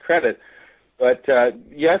government's credit. But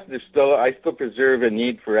yes, I still preserve a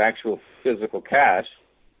need for actual physical cash.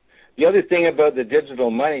 The other thing about the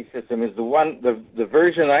digital money system is the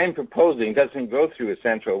version I'm proposing doesn't go through a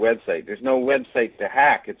central website. There's no website to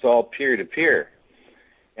hack. It's all peer-to-peer,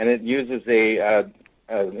 and it uses an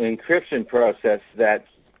encryption process that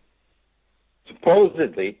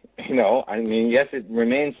supposedly, yes, it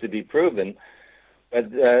remains to be proven,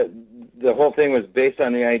 but the whole thing was based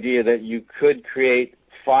on the idea that you could create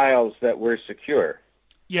files that were secure.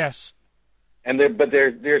 Yes. And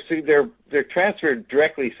they're transferred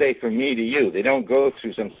directly, say, from me to you. They don't go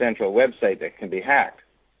through some central website that can be hacked.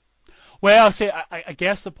 Well, see, I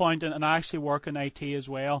guess the point, and I actually work in IT as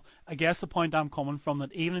well, I guess the point I'm coming from,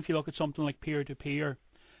 that even if you look at something like peer-to-peer,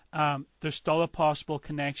 there's still a possible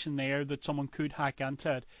connection there that someone could hack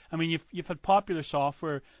into it. I mean, you've had popular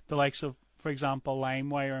software, the likes of, for example,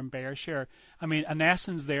 LimeWire and BearShare. I mean, in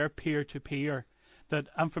essence, they're peer-to-peer, that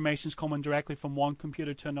information's coming directly from one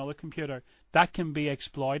computer to another computer. That can be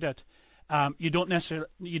exploited. You don't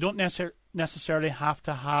necessarily have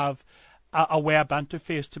to have a web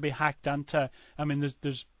interface to be hacked into. I mean,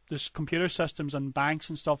 there's computer systems and banks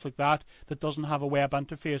and stuff like that doesn't have a web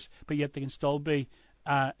interface, but yet they can still be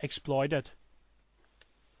exploited.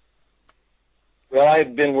 Well,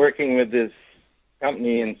 I've been working with this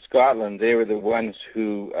company in Scotland. They were the ones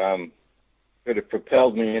who sort of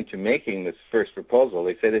propelled me into making this first proposal.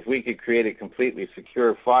 They said, if we could create a completely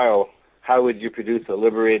secure file, how would you produce a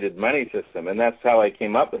liberated money system? And that's how I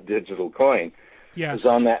came up with digital coin. Yes. It was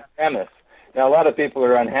on that premise. Now, a lot of people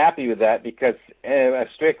are unhappy with that because a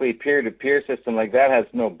strictly peer-to-peer system like that has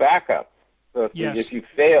no backup. So if you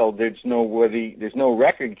fail, there's no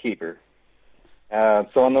record keeper.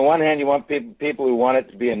 So on the one hand, you want people who want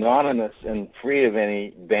it to be anonymous and free of any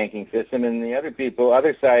banking system, and the other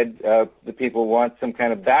side, the people want some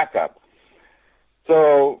kind of backup.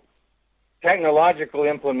 So technological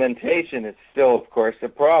implementation is still, of course, a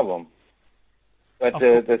problem. But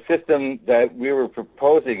the system that we were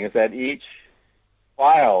proposing is that each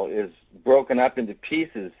file is broken up into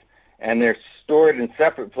pieces, and they're stored in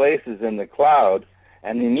separate places in the cloud,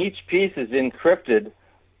 and then each piece is encrypted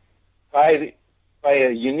by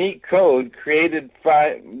a unique code created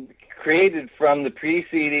from the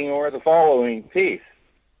preceding or the following piece.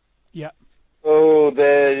 Yeah. So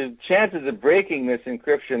the chances of breaking this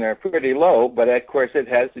encryption are pretty low, but of course it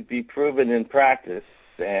has to be proven in practice,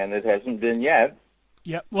 and it hasn't been yet.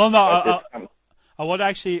 Yeah. Well, no,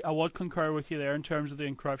 I would concur with you there in terms of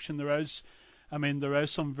the encryption. There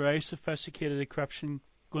is some very sophisticated encryption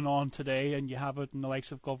going on today, and you have it in the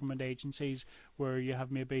likes of government agencies where you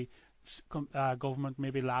have maybe government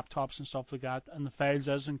laptops and stuff like that, and the files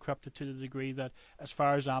is encrypted to the degree that, as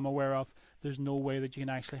far as I'm aware of, there's no way that you can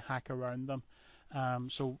actually hack around them.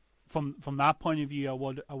 So from that point of view,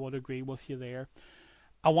 I would agree with you there.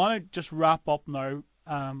 I want to just wrap up now,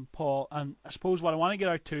 Paul, and I suppose what I want to get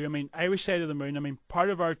out to, I mean, Irish Side of the Moon, I mean, part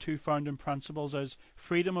of our two founding principles is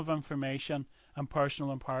freedom of information and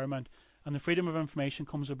personal empowerment. And the freedom of information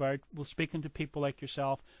comes about with speaking to people like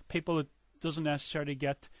yourself, people that doesn't necessarily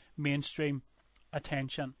get mainstream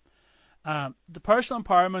attention. The personal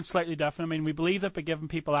empowerment is slightly different. I mean, we believe that by giving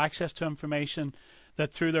people access to information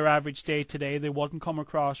that through their average day today they wouldn't come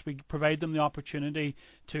across, we provide them the opportunity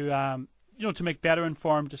to to make better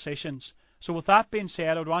informed decisions. So with that being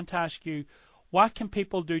said, I would want to ask you, what can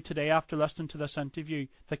people do today after listening to this interview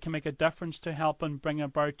that can make a difference to help and bring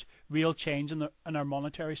about real change in our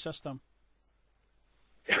monetary system?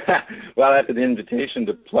 Well, that's an invitation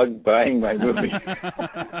to plug buying my movie.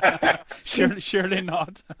 Surely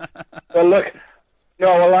not. Well, look,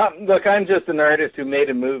 I'm just an artist who made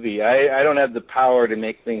a movie. I don't have the power to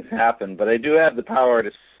make things happen, but I do have the power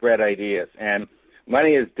to spread ideas. And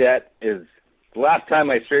money is debt is, the last time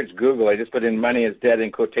I searched Google, I just put in money is debt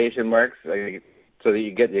in quotation marks so that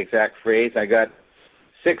you get the exact phrase. I got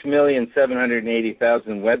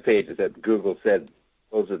 6,780,000 web pages that Google said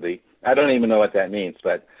supposedly. I don't even know what that means,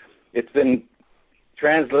 but it's been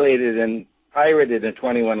translated and pirated in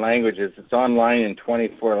 21 languages. It's online in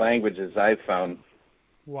 24 languages I've found.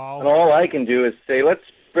 Wow. And all I can do is say, let's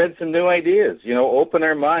spread some new ideas, open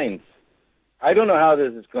our minds. I don't know how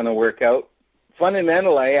this is going to work out.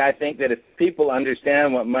 Fundamentally, I think that if people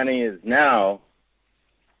understand what money is now,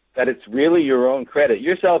 that it's really your own credit.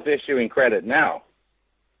 You're self-issuing credit now.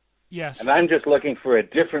 Yes. And I'm just looking for a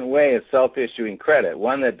different way of self-issuing credit,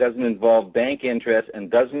 one that doesn't involve bank interest and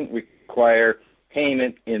doesn't require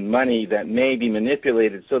payment in money that may be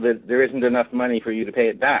manipulated so that there isn't enough money for you to pay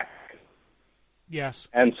it back. Yes.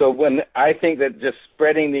 And so when I think that just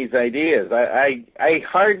spreading these ideas, I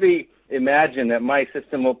hardly imagine that my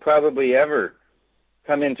system will probably ever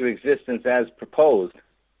come into existence as proposed.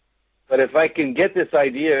 But if I can get this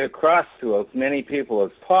idea across to as many people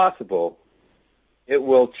as possible, it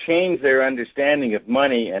will change their understanding of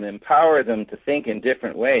money and empower them to think in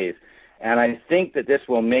different ways. And I think that this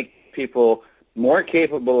will make people more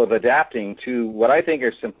capable of adapting to what I think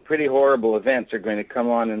are some pretty horrible events are going to come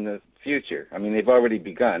on in the future. I mean, they've already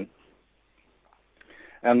begun.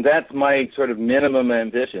 And that's my sort of minimum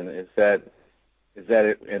ambition, is that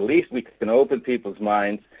at least we can open people's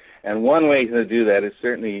minds. And one way to do that is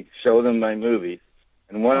certainly show them my movies.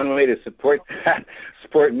 And one way to support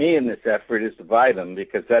me in this effort is to buy them,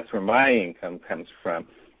 because that's where my income comes from.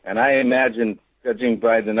 And I imagine, judging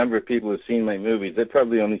by the number of people who've seen my movies, they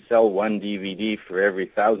probably only sell one DVD for every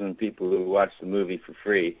 1,000 people who watch the movie for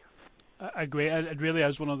free. I agree. It really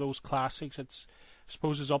is one of those classics. I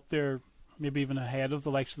suppose it's up there, maybe even ahead of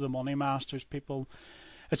the likes of the Money Masters.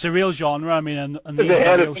 It's a real genre. I mean, and it's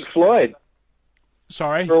ahead of Pink Floyd.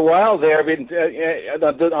 Sorry? For a while there, I mean,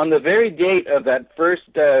 on the very date of that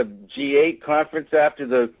first G8 conference after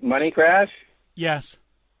the money crash. Yes.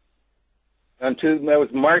 That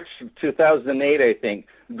was March 2008, I think.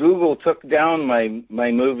 Google took down my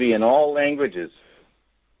movie in all languages.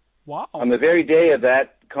 Wow. On the very day of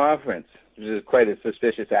that conference, which is quite a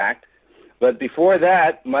suspicious act. But before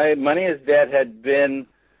that, my Money is Dead had been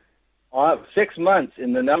 6 months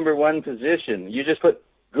in the #1 position. You just put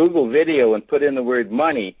Google video and put in the word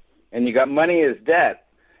money, and you got Money is Dead.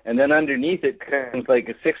 And then underneath it comes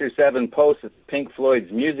like 6 or 7 posts of Pink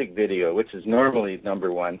Floyd's music video, which is normally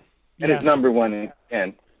 #1. And Yes. it's #1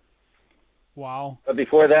 again. Wow. But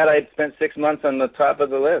before that, I'd spent 6 months on the top of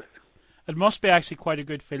the list. It must be actually quite a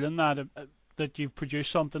good feeling that you've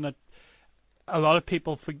produced something that a lot of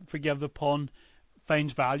people, forgive the pun,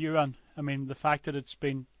 finds value in. I mean, the fact that it's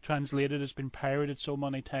been translated, it's been pirated so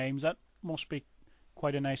many times, that must be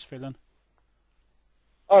quite a nice feeling.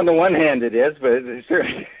 On the one hand, it is, but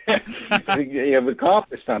certainly you've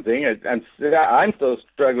accomplished something. I'm still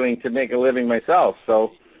struggling to make a living myself.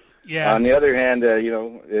 So, yeah. On the other hand,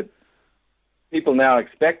 people now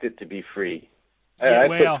expect it to be free. Yeah, I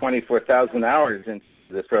put 24,000 hours into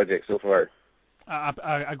this project so far.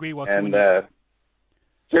 I agree with you. And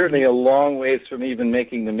certainly a long ways from even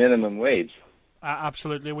making the minimum wage.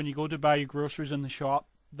 Absolutely. When you go to buy your groceries in the shop,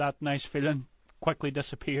 that nice feeling quickly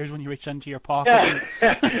disappears when you reach into your pocket.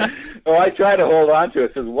 Yeah. Well, I try to hold on to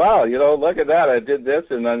it. Says, wow, look at that. I did this,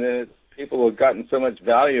 and then people have gotten so much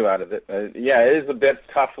value out of it. Yeah, it is a bit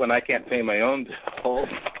tough when I can't pay my own bills.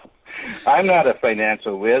 I'm not a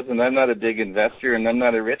financial whiz, and I'm not a big investor, and I'm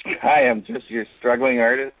not a rich guy. I'm just your struggling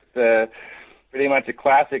artist, pretty much a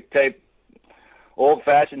classic type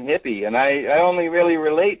old-fashioned hippie, and I only really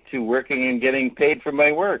relate to working and getting paid for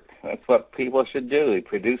my work. That's what people should do. They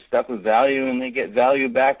produce stuff of value, and they get value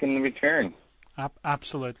back in return.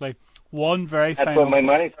 Absolutely. That's what my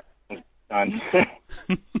money's on.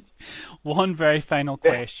 One very final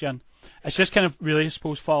question. It's just kind of really, I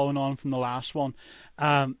suppose, following on from the last one.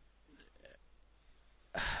 I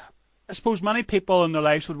suppose many people in their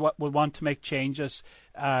lives would want to make changes,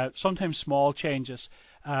 sometimes small changes.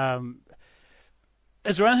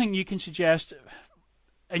 Is there anything you can suggest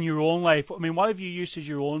in your own life? I mean, what have you used as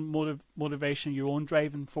your own motivation, your own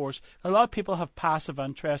driving force? A lot of people have passive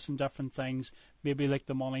interest in different things, maybe like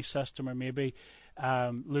the money system, or maybe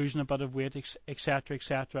losing a bit of weight, etc.,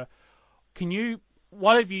 etc.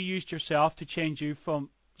 What have you used yourself to change you from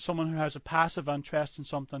someone who has a passive interest in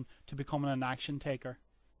something to becoming an action taker?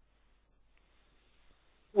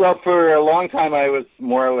 Well, for a long time I was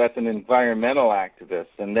more or less an environmental activist,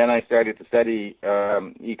 and then I started to study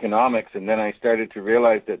economics, and then I started to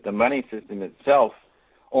realize that the money system itself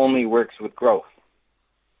only works with growth.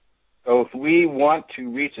 So if we want to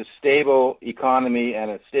reach a stable economy and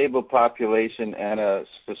a stable population and a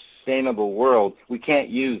sustainable world, we can't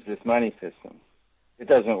use this money system. It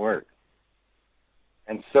doesn't work.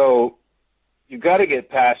 And so you've got to get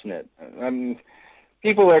passionate. I mean,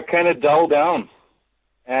 people are kind of dulled down.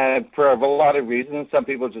 And for a lot of reasons, some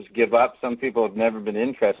people just give up. Some people have never been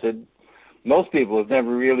interested. Most people have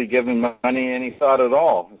never really given money any thought at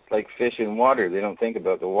all. It's like fish in water. They don't think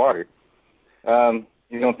about the water.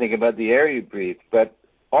 You don't think about the air you breathe. But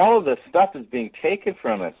all of this stuff is being taken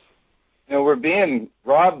from us. We're being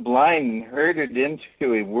robbed blind and herded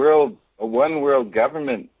into a one world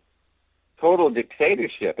government, total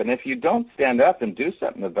dictatorship. And if you don't stand up and do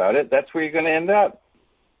something about it, that's where you're going to end up.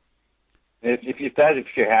 If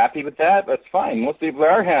you're happy with that, that's fine. Most people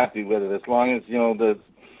are happy with it as long as the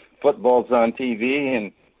football's on TV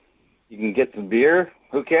and you can get some beer.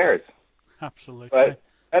 Who cares? Absolutely. But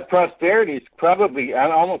that prosperity is probably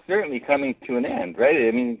almost certainly coming to an end, right?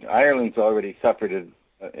 I mean, Ireland's already suffered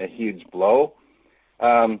a huge blow.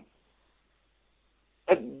 That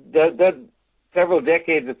several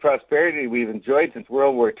decades of prosperity we've enjoyed since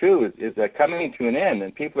World War II is coming to an end,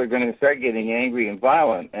 and people are going to start getting angry and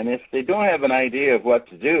violent. And if they don't have an idea of what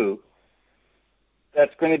to do,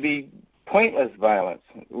 that's going to be pointless violence.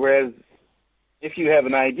 Whereas if you have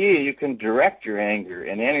an idea, you can direct your anger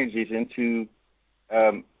and energies into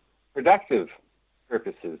productive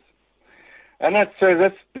purposes. And that's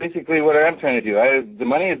basically what I'm trying to do. The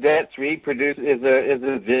Money is Debt 3 is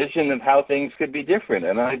a vision of how things could be different,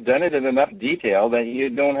 and I've done it in enough detail that you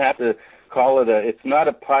don't have to call it it's not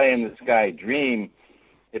a pie-in-the-sky dream.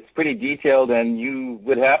 It's pretty detailed, and you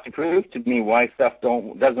would have to prove to me why stuff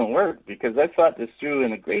doesn't work, because I thought this through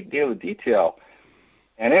in a great deal of detail.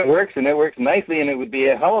 And it works nicely, and it would be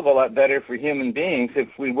a hell of a lot better for human beings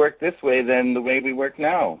if we worked this way than the way we work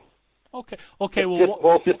now. Okay. Well, this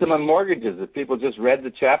whole system on mortgages. If people just read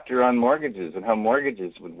the chapter on mortgages and how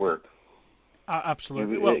mortgages would work,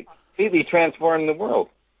 absolutely, it would completely transform the world.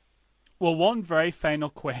 Well, one very final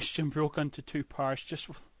question broke into two parts. Just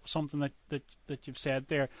something that you've said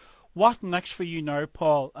there. What next for you now,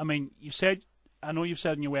 Paul? I mean, I know you've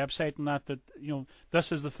said on your website and that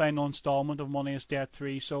this is the final installment of Money is Debt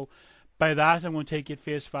 3. So by that, I'm going to take it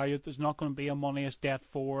face value. There's not going to be a Money is Debt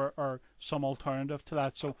 4 or some alternative to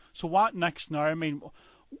that. So what next now? I mean,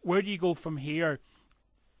 where do you go from here?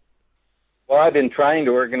 Well, I've been trying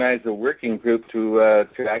to organize a working group to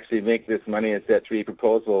actually make this Money is Debt 3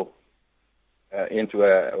 proposal into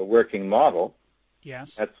a working model.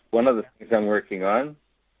 Yes. That's one of the things I'm working on.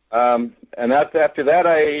 And after that,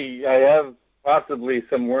 I have possibly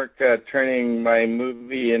some work turning my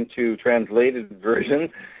movie into translated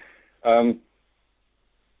version.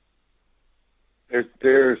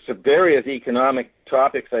 There's some various economic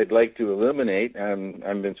topics I'd like to illuminate.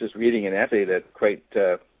 I've been just reading an essay that quite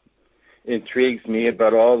intrigues me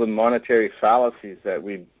about all the monetary fallacies that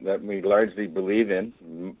we largely believe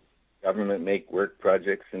in. Government make work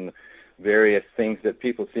projects and various things that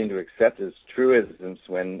people seem to accept as truisms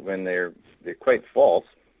when they're quite false.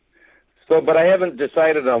 So, but I haven't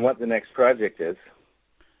decided on what the next project is.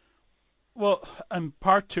 Well, and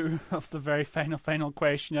part two of the very final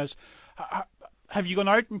question is, have you gone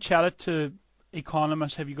out and chatted to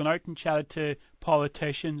economists? Have you gone out and chatted to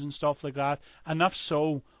politicians and stuff like that? And if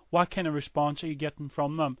so, what kind of response are you getting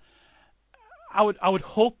from them? I would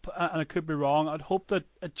hope, and I could be wrong, I'd hope that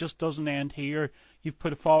it just doesn't end here. You've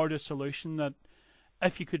put forward a solution that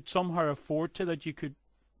if you could somehow afford to, that you could,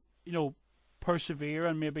 persevere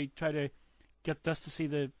and maybe try to get this to see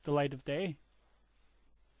the light of day.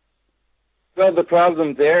 Well, the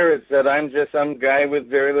problem there is that I'm just some guy with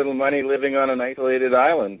very little money living on an isolated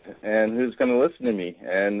island, and who's going to listen to me?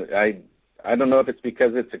 And I don't know if it's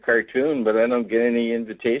because it's a cartoon, but I don't get any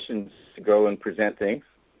invitations to go and present things.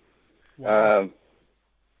 Wow.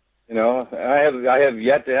 I have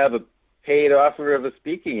yet to have a paid offer of a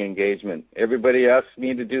speaking engagement. Everybody asks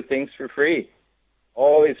me to do things for free,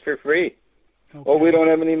 always for free. Okay. Oh, we don't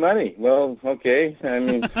have any money. Well, okay. I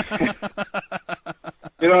mean,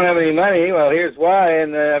 you don't have any money. Well, here's why.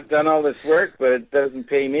 And I've done all this work, but it doesn't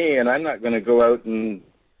pay me, and I'm not going to go out and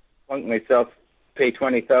plunk myself, pay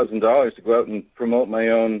 $20,000 to go out and promote my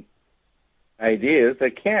own ideas.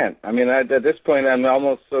 I can't. I mean, at this point, I'm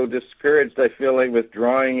almost so discouraged. I feel like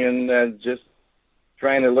withdrawing and just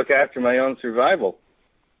trying to look after my own survival.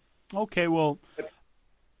 Okay, well,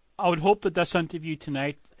 I would hope that this interview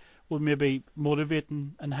tonight will maybe motivate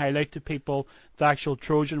and highlight to people the actual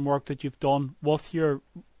Trojan work that you've done with your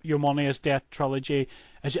Money is Debt trilogy.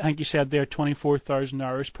 As I think you said there, 24,000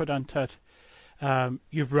 hours put into it.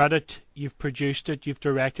 You've read it, you've produced it, you've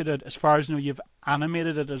directed it. As far as I know, you've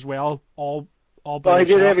animated it as well. All by well, I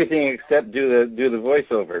yourself. did everything except do the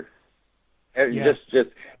voiceover. Yeah.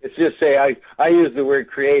 Just say I use the word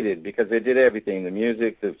created because I did everything: the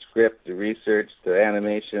music, the script, the research, the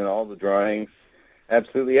animation, all the drawings,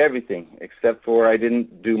 absolutely everything. Except for I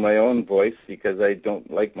didn't do my own voice because I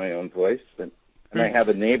don't like my own voice, and I have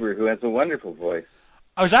a neighbor who has a wonderful voice.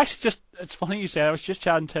 I was actually it's funny you said, I was just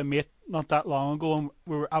chatting to a mate not that long ago,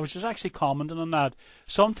 and I was just actually commenting on that.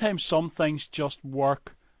 Sometimes some things just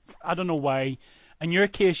work. I don't know why. In your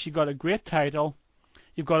case, you got a great title,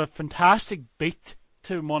 you've got a fantastic beat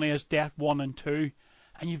to Money is Debt 1 and 2,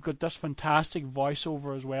 and you've got this fantastic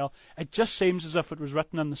voiceover as well. It just seems as if it was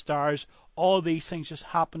written in the stars. All these things just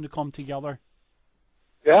happen to come together.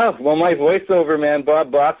 Yeah, well, my voiceover man,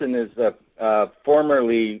 Bob Boston, is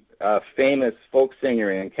formerly famous folk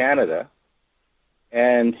singer in Canada,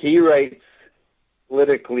 and he writes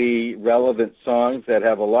politically relevant songs that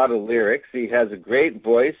have a lot of lyrics. He has a great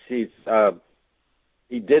voice. He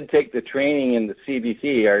did take the training in the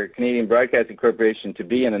CBC, our Canadian Broadcasting Corporation, to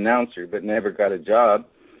be an announcer, but never got a job.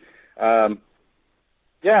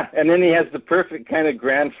 Yeah, and then he has the perfect kind of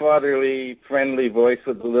grandfatherly, friendly voice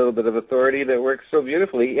with a little bit of authority that works so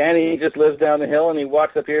beautifully. And he just lives down the hill, and he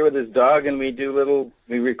walks up here with his dog, and we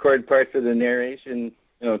record parts of the narration,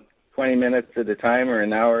 20 minutes at a time or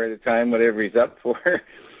an hour at a time, whatever he's up for.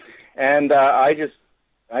 And I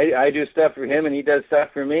do stuff for him, and he does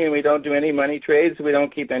stuff for me, and we don't do any money trades. We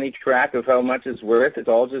don't keep any track of how much it's worth. It's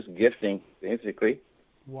all just gifting, basically.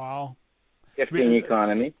 Wow. Gifting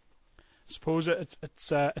economy. I suppose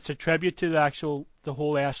it's a tribute to the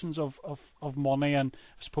whole essence of money, and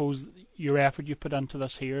I suppose your effort you put into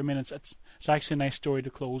this here. I mean, it's actually a nice story to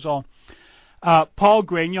close on. Paul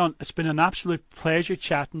Grignon, it's been an absolute pleasure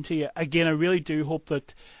chatting to you. Again, I really do hope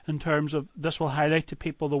that in terms of this will highlight to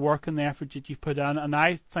people the work and the effort that you've put in, and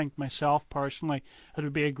I think myself personally it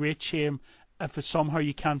would be a great shame if somehow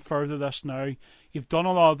you can't further this now. You've done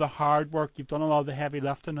a lot of the hard work, you've done a lot of the heavy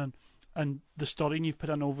lifting, and the studying you've put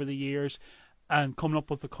in over the years and coming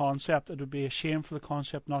up with the concept. It would be a shame for the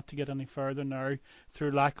concept not to get any further now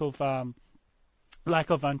through lack of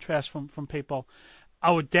interest from people.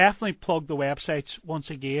 I would definitely plug the websites once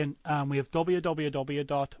again. We have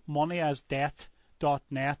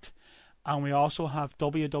www.moneyasdebt.net, and we also have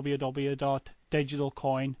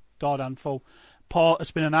www.digitalcoin.info. Paul,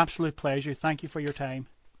 it's been an absolute pleasure. Thank you for your time.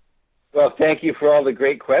 Well, thank you for all the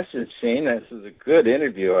great questions, Shane. This is a good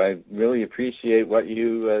interview. I really appreciate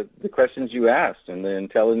the questions you asked and the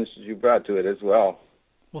intelligence you brought to it as well.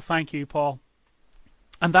 Well, thank you, Paul.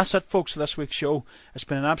 And that's it, folks, for this week's show. It's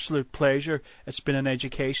been an absolute pleasure. It's been an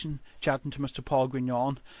education chatting to Mr. Paul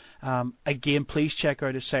Grignon. Again, please check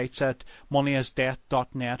out his sites at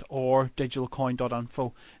moneyasdebt.net or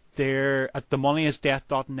digitalcoin.info. There at the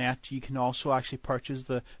moneyasdebt.net, you can also actually purchase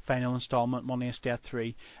the final installment, Money is Debt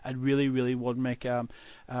 3. It really, really would make a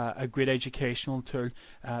great educational tool.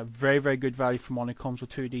 Very, very good value for money. Comes with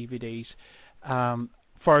 2 DVDs.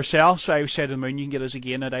 For ourselves, Irish Side of the Moon, you can get us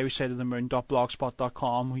again at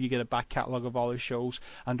irishsideofthemoon.blogspot.com, where you get a back catalogue of all our shows.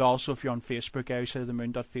 And also, if you're on Facebook,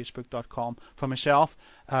 irishsideofthemoon.facebook.com. For myself,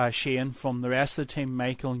 Shane, from the rest of the team,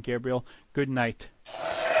 Michael and Gabriel, good night.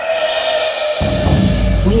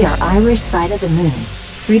 We are Irish Side of the Moon.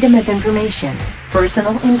 Freedom of information,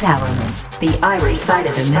 personal empowerment. The Irish Side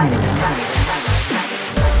of the Moon.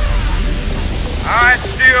 I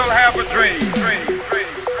still have a dream.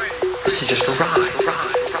 This is just a ride.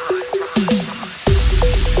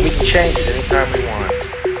 We can change it anytime we want.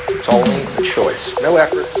 It's only a choice. No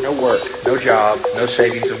effort, no work, no job, no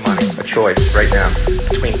savings of money. A choice right now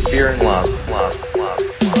between fear and love.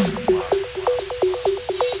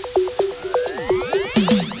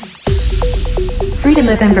 Freedom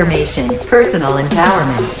of information, personal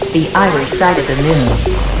empowerment. The Irish Side of the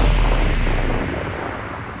Moon.